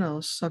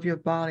chronos of your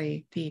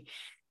body, the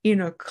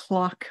inner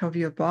clock of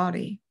your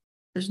body.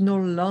 There's no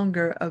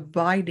longer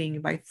abiding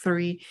by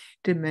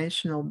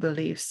three-dimensional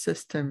belief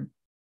system.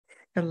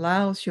 It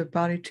allows your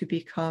body to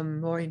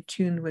become more in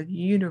tune with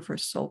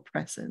universal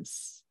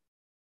presence.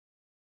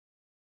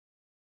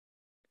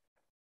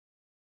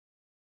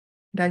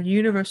 That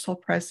universal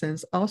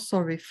presence also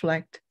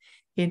reflects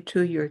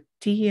into your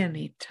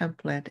DNA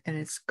template and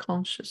its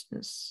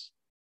consciousness.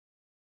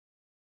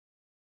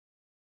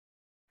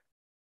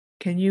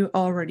 Can you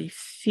already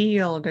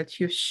feel that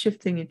you're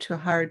shifting into a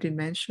higher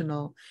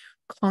dimensional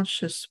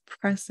conscious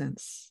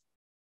presence?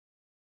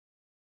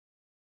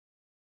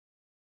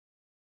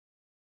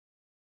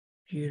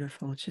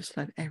 Beautiful. Just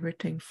let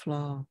everything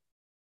flow.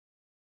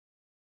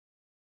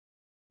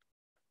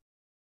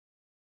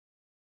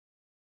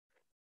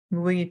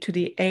 Moving into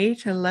the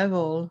 8th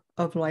level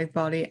of light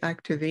body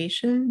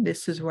activation,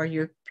 this is where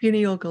your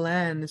pineal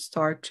gland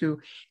start to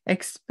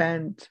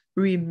expand,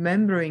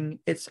 remembering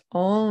its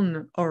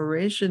own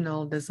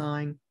original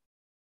design.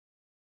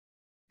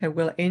 It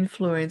will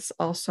influence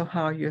also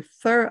how your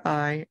third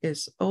eye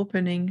is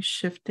opening,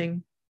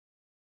 shifting,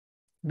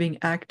 being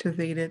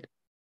activated.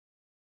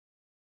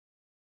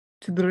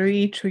 To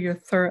breathe through your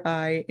third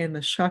eye in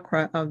the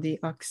chakra of the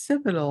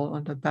occipital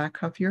on the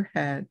back of your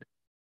head.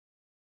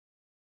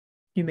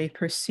 You may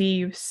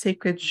perceive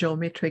sacred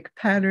geometric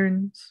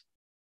patterns,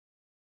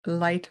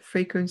 light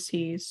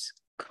frequencies,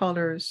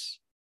 colors.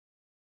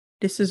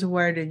 This is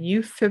where the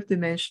new 5th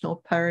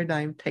dimensional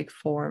paradigm takes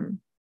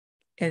form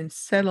and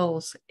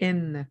settles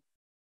in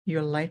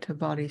your light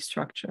body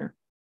structure.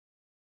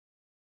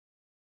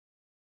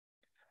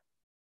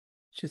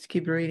 Just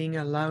keep breathing,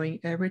 allowing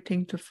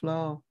everything to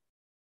flow.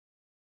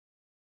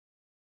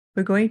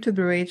 We're going to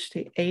bridge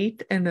the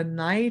 8th and the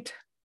 9th,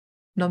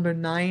 number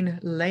 9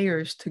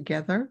 layers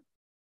together,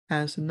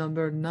 as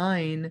number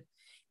 9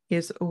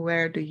 is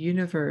where the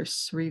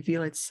universe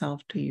reveals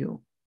itself to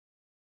you.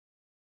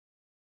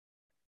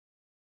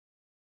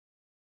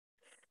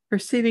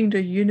 Perceiving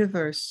the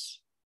universe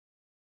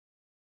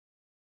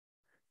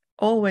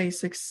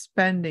always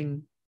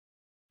expanding,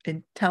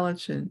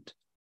 intelligent,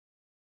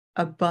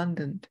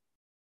 abundant.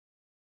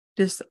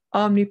 This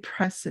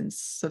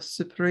omnipresence of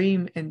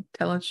supreme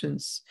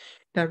intelligence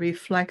that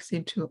reflects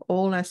into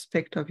all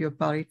aspects of your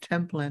body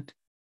template.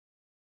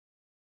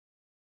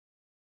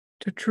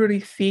 To truly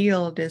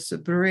feel this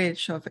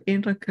bridge of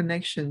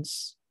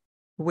interconnections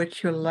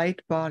with your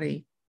light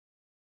body,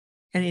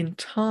 and in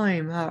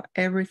time, how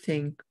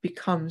everything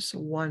becomes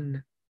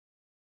one.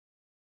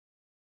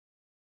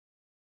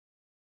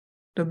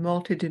 The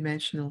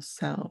multidimensional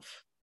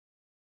self.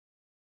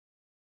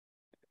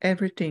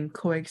 Everything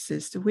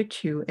coexists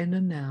with you in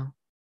the now.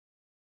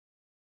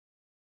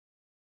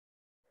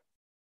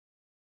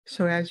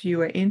 So as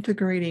you are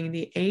integrating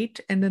the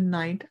 8th and the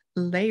 9th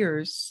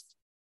layers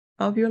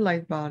of your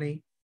light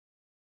body,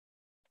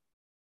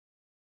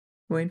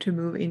 we're going to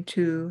move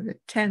into the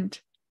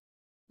 10th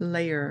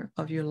layer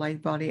of your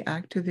light body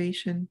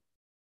activation.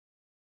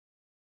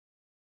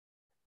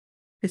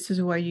 This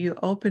is where you're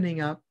opening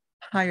up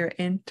higher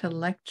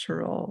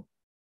intellectual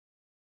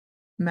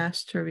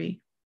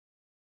mastery,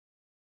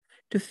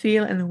 to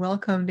feel and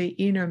welcome the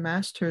inner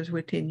masters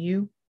within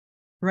you,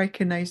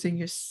 recognizing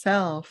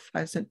yourself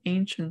as an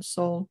ancient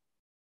soul,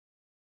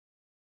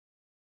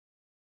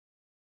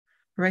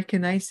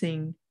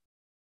 recognizing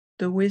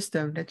the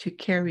wisdom that you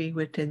carry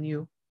within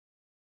you,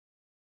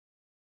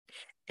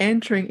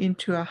 entering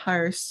into a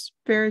higher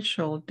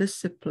spiritual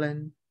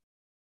discipline,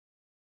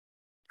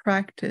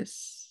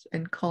 practice,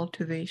 and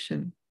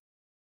cultivation.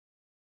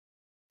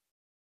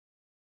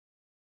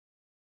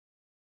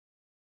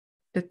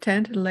 The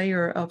 10th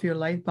layer of your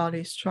light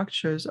body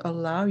structures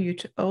allow you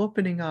to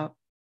opening up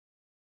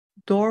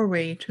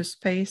doorway to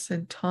space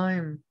and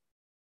time,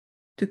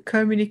 to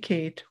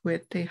communicate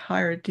with the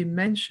higher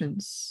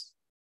dimensions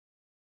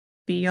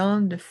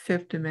beyond the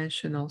 5th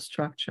dimensional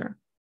structure.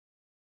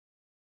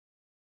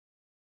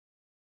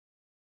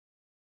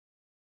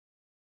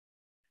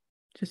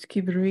 Just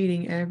keep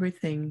reading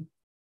everything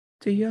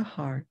to your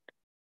heart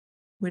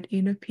with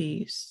inner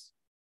peace.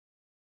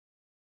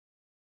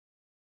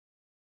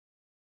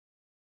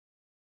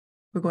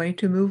 We're going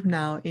to move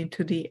now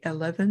into the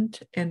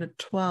 11th and the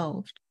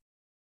 12th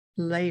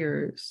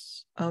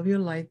layers of your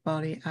light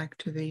body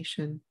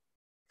activation,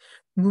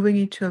 moving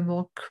into a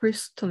more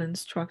crystalline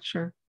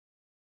structure.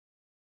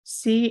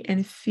 See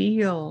and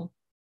feel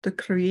the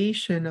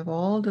creation of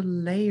all the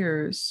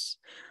layers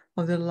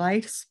of the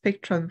light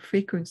spectrum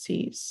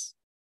frequencies,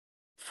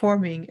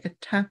 forming a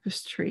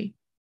tapestry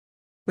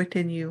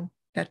within you.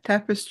 That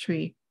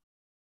tapestry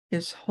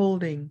is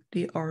holding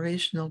the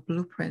original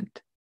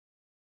blueprint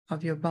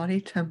of your body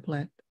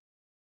template,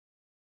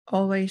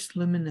 always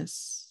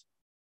luminous,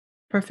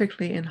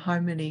 perfectly in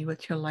harmony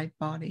with your light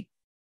body.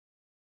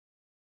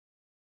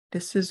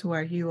 This is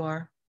where you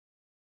are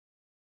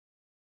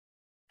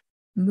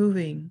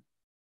moving,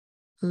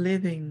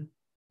 living,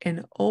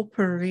 and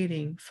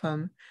operating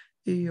from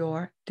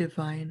your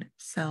divine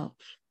self.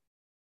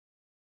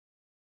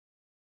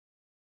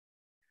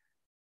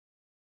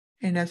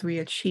 And as we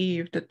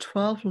achieve the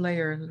 12th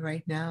layer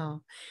right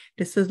now,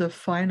 this is the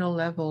final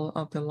level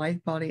of the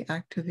light body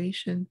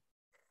activation,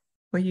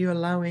 where you're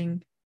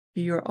allowing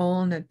your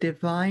own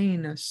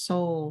divine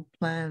soul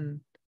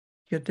plan,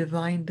 your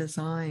divine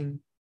design,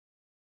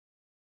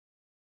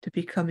 to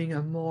becoming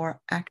a more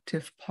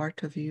active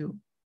part of you,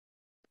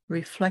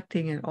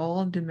 reflecting in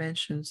all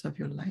dimensions of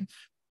your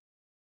life.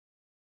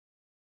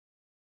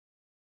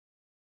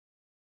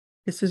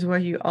 This is where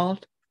you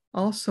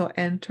also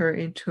enter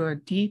into a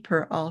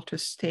deeper alter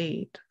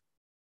state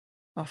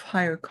of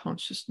higher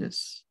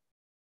consciousness.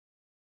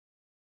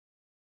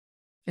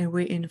 And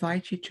we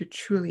invite you to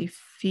truly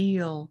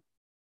feel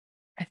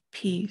at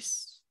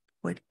peace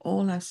with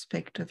all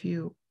aspects of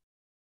you,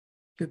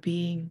 your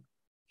being,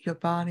 your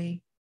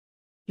body,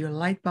 your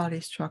light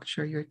body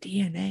structure, your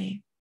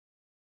DNA.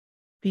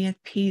 Be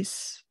at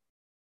peace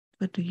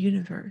with the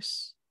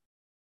universe,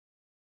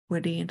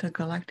 with the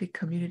intergalactic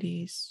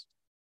communities.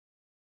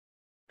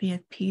 Be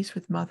at peace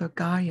with Mother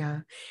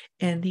Gaia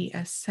and the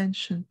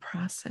ascension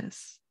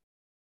process.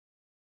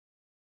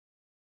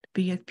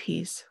 Be at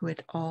peace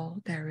with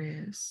all there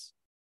is.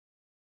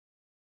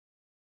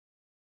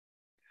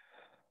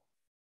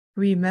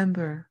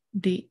 Remember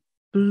the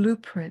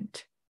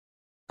blueprint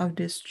of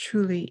this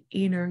truly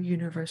inner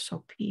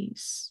universal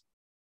peace,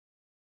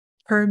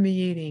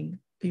 permeating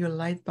your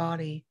light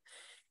body,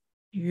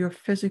 your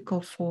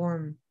physical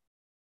form,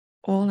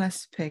 all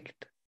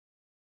aspects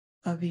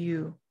of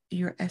you,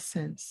 your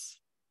essence,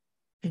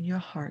 and your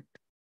heart.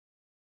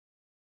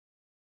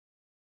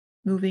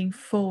 Moving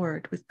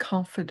forward with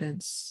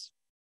confidence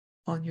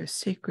on your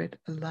sacred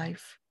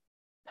life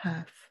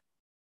path.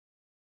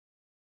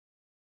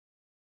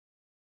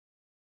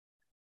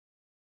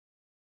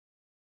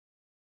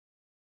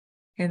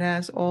 And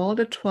as all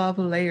the 12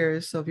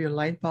 layers of your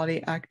light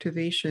body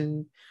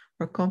activation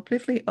are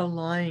completely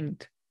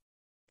aligned,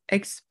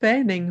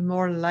 expanding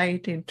more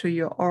light into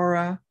your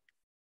aura,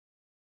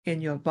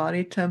 in your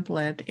body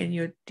template, in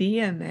your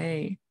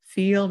DNA,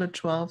 feel the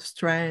 12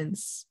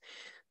 strands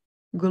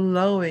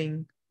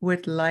glowing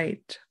with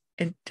light,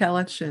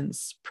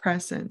 intelligence,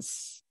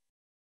 presence,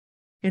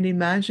 and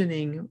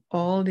imagining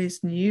all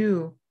these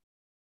new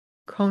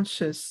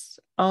conscious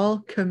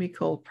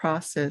alchemical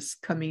process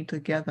coming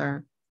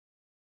together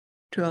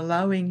to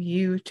allowing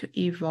you to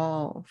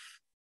evolve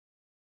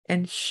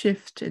and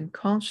shift in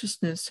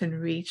consciousness and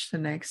reach the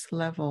next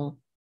level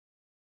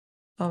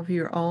of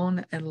your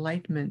own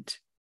enlightenment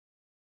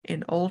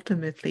and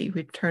ultimately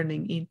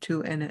returning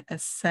into an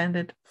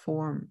ascended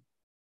form.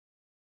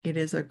 It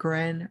is a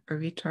grand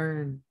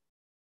return.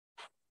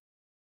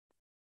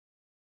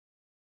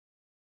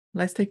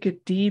 Let's take a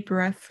deep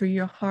breath through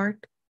your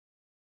heart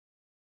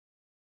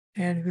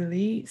and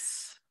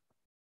release.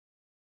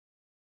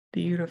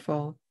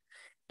 Beautiful.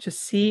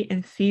 Just see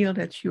and feel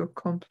that you're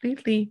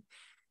completely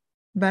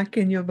back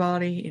in your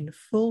body in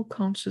full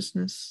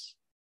consciousness.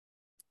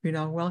 You're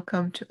now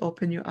welcome to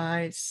open your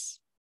eyes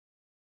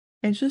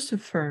and just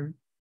affirm,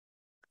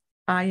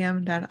 I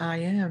am that I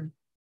am.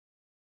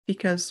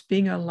 Because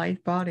being a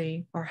light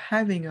body or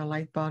having a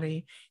light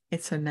body,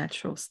 it's a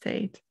natural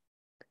state.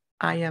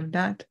 I am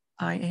that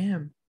I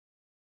am.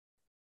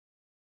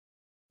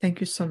 Thank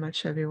you so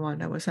much, everyone.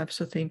 That was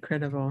absolutely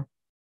incredible.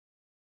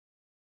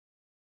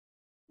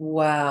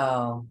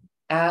 Wow.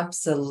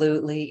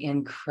 Absolutely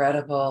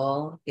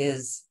incredible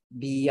is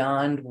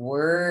beyond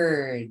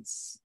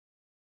words.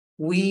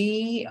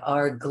 We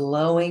are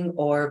glowing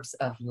orbs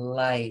of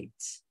light.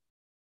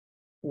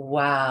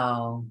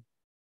 Wow.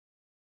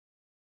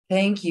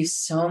 Thank you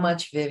so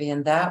much,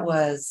 Viviane. That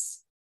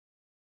was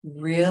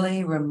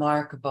really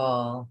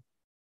remarkable.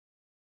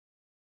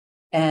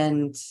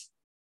 And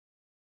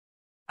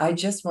I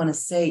just want to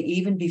say,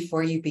 even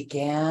before you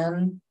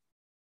began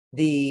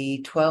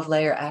the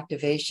 12-layer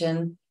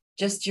activation,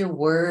 just your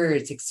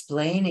words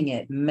explaining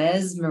it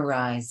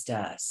mesmerized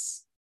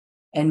us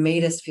and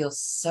made us feel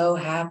so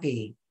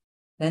happy.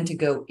 Then to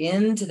go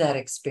into that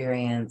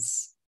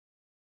experience,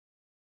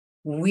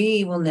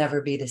 we will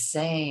never be the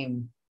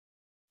same.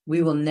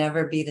 We will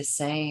never be the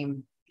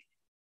same.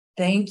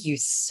 Thank you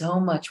so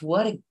much.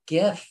 What a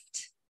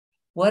gift.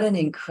 What an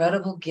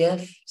incredible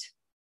gift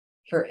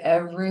for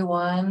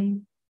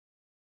everyone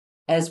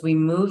as we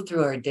move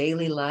through our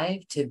daily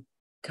life to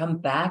come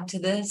back to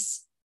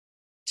this,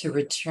 to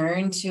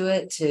return to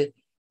it, to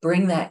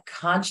bring that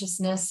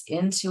consciousness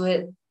into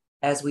it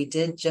as we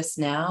did just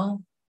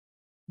now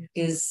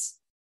is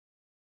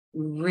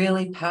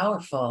really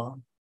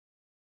powerful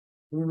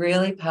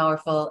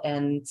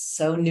and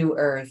so new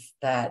earth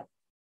that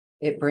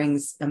it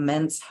brings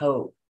immense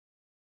hope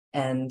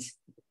and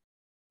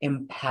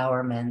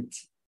empowerment.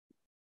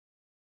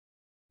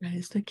 That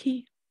is the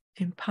key.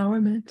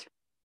 Empowerment.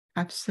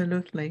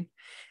 Absolutely.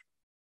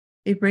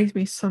 It brings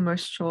me so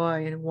much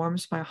joy and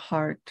warms my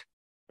heart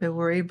that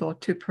we're able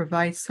to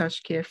provide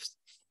such gifts,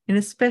 and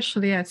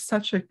especially at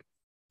such a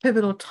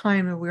pivotal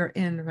time that we're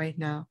in right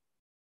now.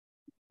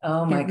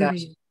 Oh my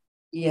gosh.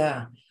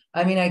 Yeah.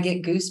 I mean, I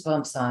get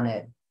goosebumps on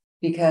it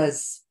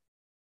because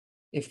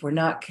if we're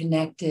not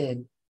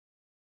connected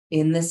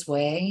in this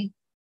way,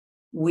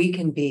 we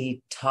can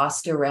be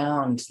tossed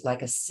around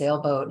like a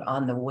sailboat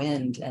on the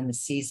wind and the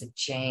seas of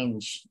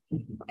change.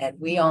 And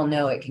we all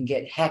know it can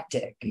get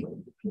hectic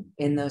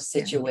in those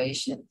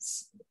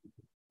situations.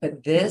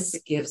 But this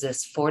gives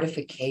us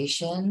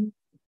fortification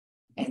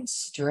and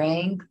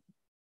strength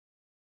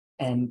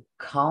and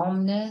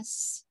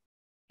calmness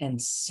and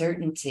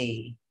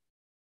certainty.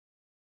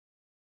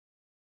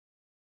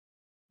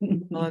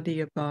 All of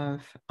the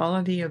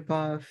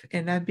above,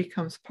 and that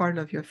becomes part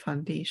of your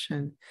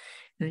foundation.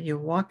 And you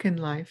walk in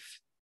life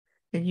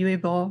and you're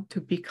able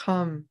to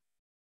become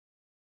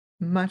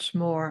much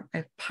more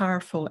a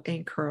powerful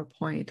anchor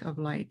point of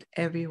light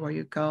everywhere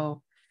you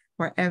go,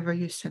 wherever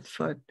you set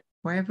foot,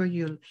 wherever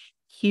you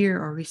hear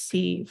or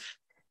receive.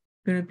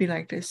 You're going to be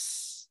like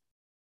this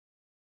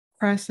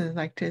presence,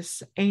 like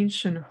this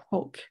ancient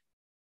hook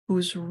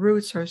whose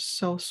roots are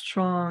so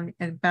strong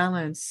and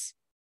balanced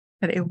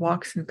that it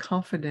walks in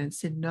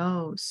confidence. It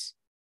knows.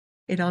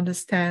 It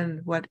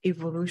understands what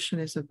evolution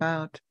is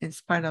about, in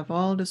spite of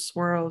all the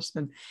swirls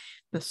and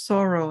the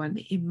sorrow and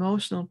the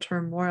emotional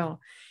turmoil.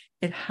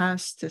 It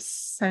has this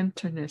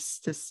centeredness,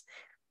 this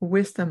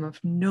wisdom of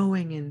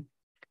knowing, and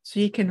so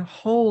you can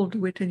hold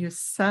within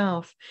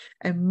yourself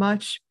a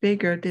much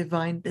bigger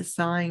divine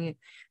design,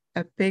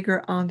 a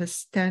bigger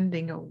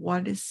understanding of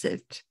what is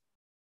it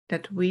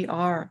that we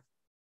are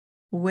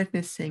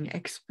witnessing,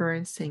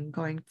 experiencing,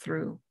 going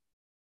through.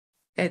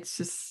 It's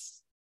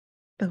just,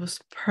 that was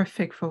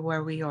perfect for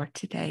where we are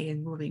today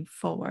and moving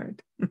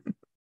forward.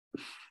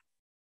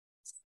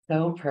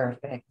 So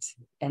perfect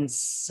and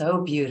so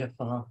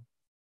beautiful.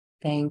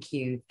 Thank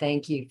you,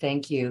 thank you,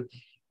 thank you.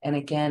 And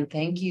again,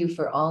 thank you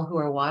for all who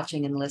are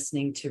watching and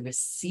listening to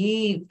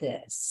receive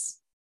this.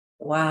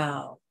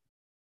 Wow.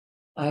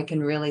 I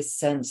can really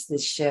sense the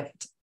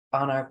shift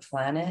on our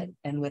planet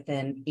and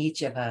within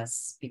each of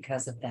us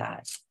because of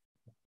that.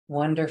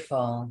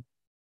 Wonderful.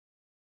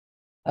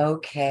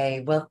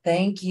 Okay, well,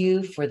 thank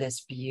you for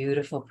this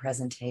beautiful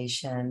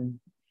presentation.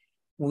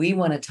 We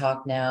want to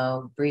talk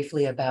now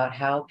briefly about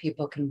how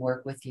people can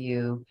work with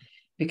you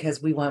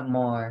because we want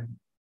more.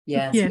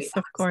 Yes, we Yes,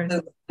 of course.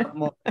 absolutely want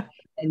more.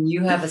 And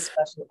you have a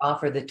special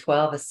offer, the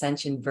 12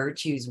 Ascension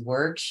Virtues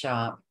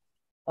Workshop.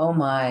 Oh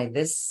my,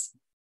 this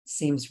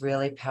seems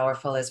really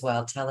powerful as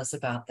well. Tell us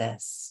about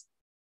this.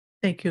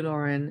 Thank you,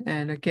 Lauren.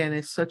 And again,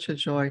 it's such a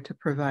joy to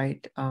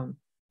provide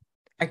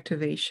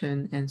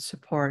activation and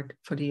support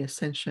for the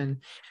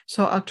ascension.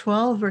 So, our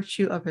 12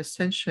 virtue of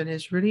ascension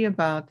is really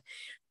about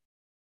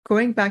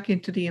going back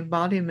into the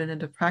embodiment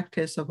and the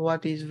practice of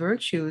what these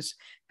virtues,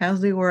 as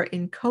they were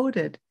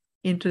encoded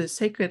into the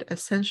sacred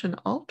ascension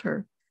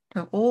altar,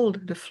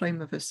 the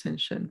flame of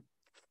ascension.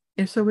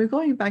 And so we're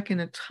going back in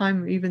a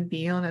time even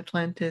beyond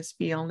Atlantis,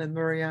 beyond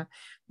Lemuria.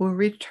 We're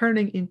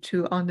returning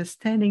into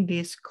understanding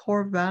these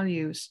core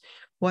values,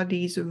 what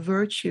these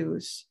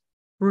virtues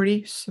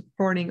really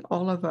supporting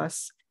all of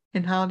us,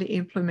 and how the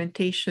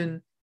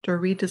implementation, the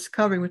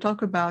rediscovering. We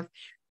talk about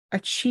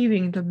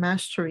achieving the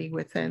mastery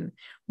within.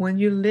 When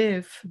you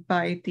live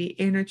by the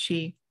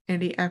energy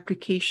and the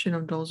application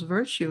of those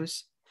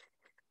virtues,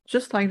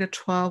 just like the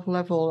 12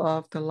 level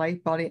of the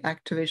light body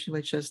activation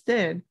we just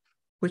did,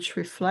 which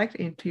reflect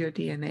into your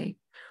DNA.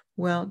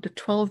 Well, the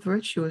 12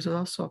 virtues are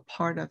also a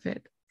part of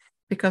it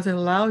because it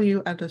allows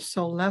you at the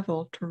soul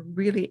level to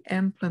really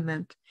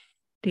implement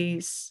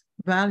these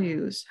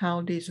values,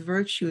 how these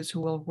virtues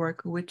will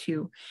work with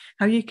you,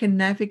 how you can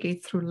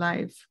navigate through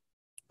life,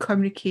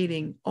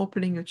 communicating,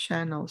 opening your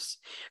channels,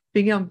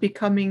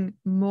 becoming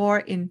more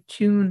in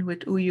tune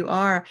with who you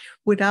are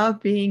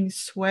without being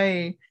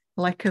swayed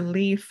like a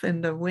leaf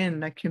in the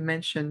wind, like you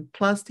mentioned.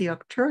 Plus the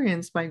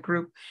Arcturians, my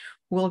group,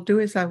 will do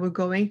is that we're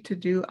going to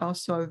do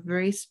also a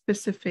very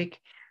specific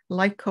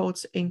light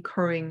codes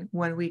incurring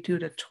when we do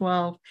the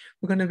 12.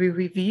 We're going to be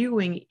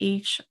reviewing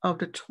each of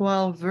the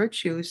 12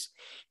 virtues,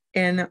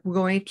 and we're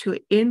going to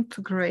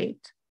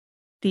integrate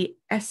the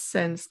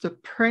essence, the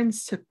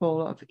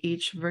principle of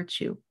each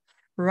virtue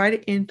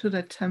right into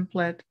the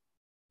template,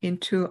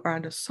 into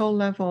the soul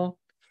level,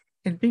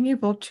 and being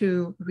able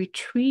to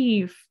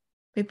retrieve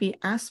maybe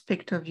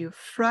aspect of you,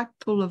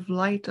 fractal of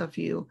light of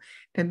you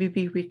that may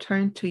be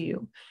returned to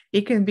you.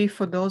 It can be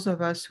for those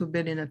of us who've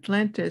been in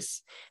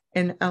Atlantis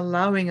and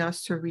allowing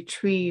us to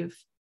retrieve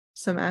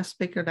some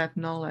aspect of that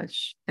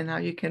knowledge and how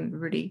you can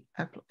really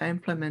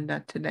implement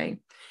that today.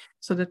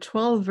 So the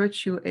 12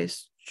 virtue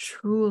is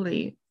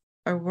truly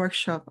a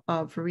workshop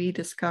of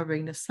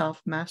rediscovering the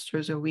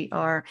self-masters who we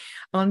are,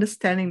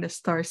 understanding the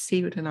star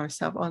seed within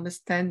ourselves,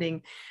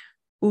 understanding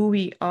who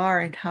we are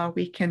and how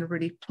we can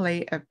really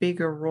play a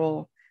bigger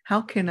role.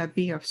 How can I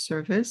be of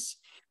service?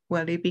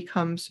 Well, it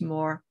becomes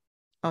more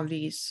of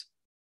these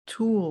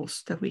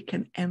tools that we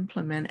can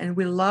implement. And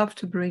we love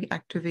to bring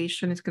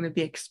activation. It's going to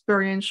be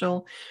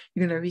experiential.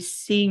 You're going to be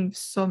seeing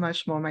so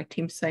much more. My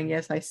team's saying,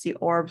 yes, I see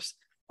orbs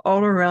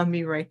all around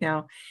me right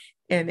now.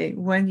 And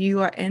when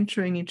you are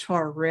entering into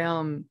our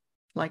realm,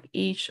 like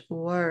each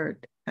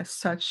word has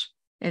such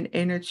an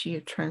energy,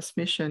 a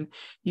transmission,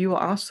 you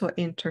are also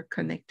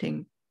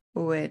interconnecting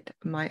with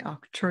my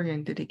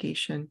Arcturian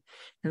dedication,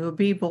 and we'll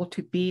be able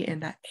to be in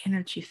that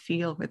energy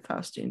field with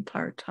us the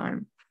entire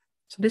time.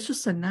 So this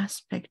is an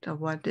aspect of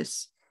what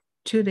this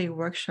 2-day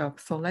workshop.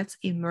 So let's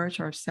immerse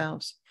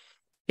ourselves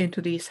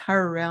into these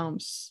higher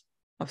realms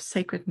of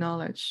sacred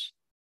knowledge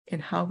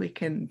and how we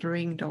can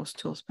bring those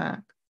tools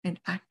back and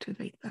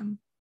activate them.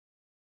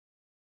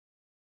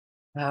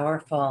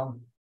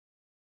 Powerful.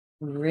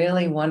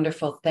 Really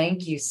wonderful.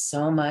 Thank you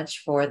so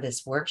much for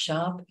this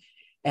workshop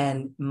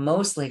and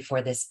mostly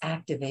for this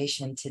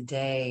activation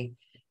today.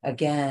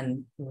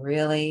 Again,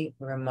 really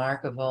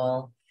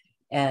remarkable.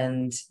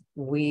 And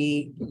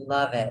we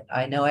love it.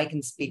 I know I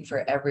can speak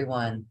for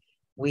everyone.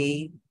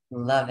 We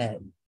love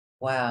it.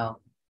 Wow.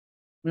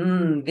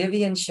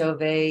 Viviane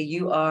Chauvet,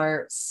 you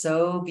are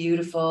so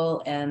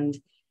beautiful and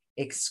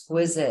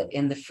exquisite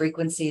in the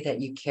frequency that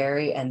you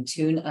carry and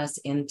tune us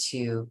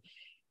into.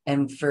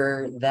 And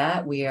for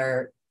that, we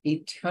are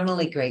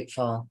eternally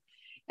grateful.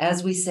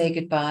 As we say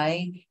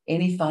goodbye,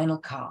 any final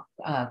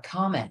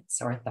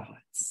comments or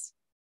thoughts?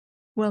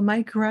 Well,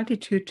 my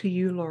gratitude to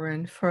you,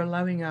 Lauren, for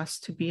allowing us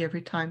to be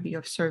every time be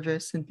of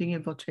service and being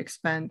able to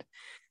expand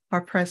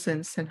our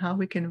presence and how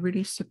we can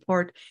really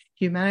support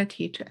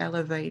humanity to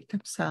elevate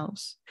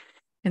themselves.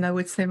 And I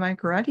would say my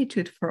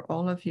gratitude for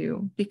all of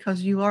you,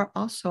 because you are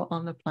also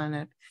on the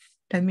planet.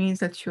 That means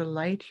that your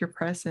light, your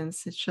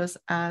presence is just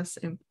as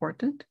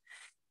important.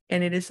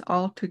 And it is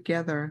all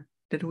together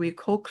that we're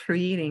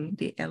co-creating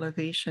the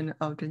elevation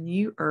of the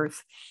new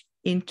earth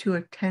into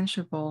a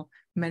tangible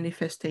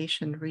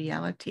manifestation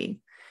reality.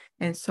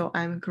 And so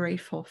I'm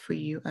grateful for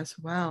you as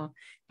well.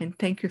 And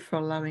thank you for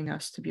allowing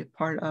us to be a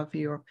part of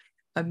your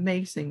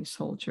amazing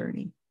soul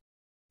journey.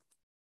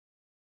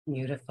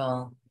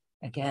 Beautiful.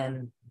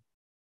 Again,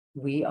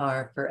 we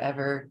are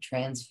forever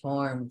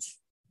transformed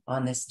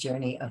on this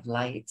journey of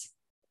light.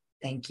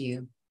 Thank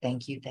you.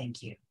 Thank you.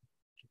 Thank you.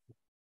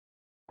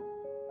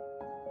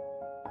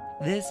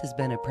 This has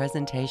been a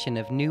presentation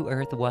of New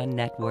Earth One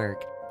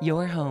Network,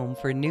 your home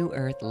for New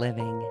Earth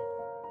living.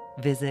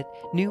 Visit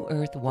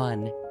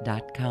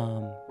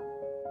newearth1.com.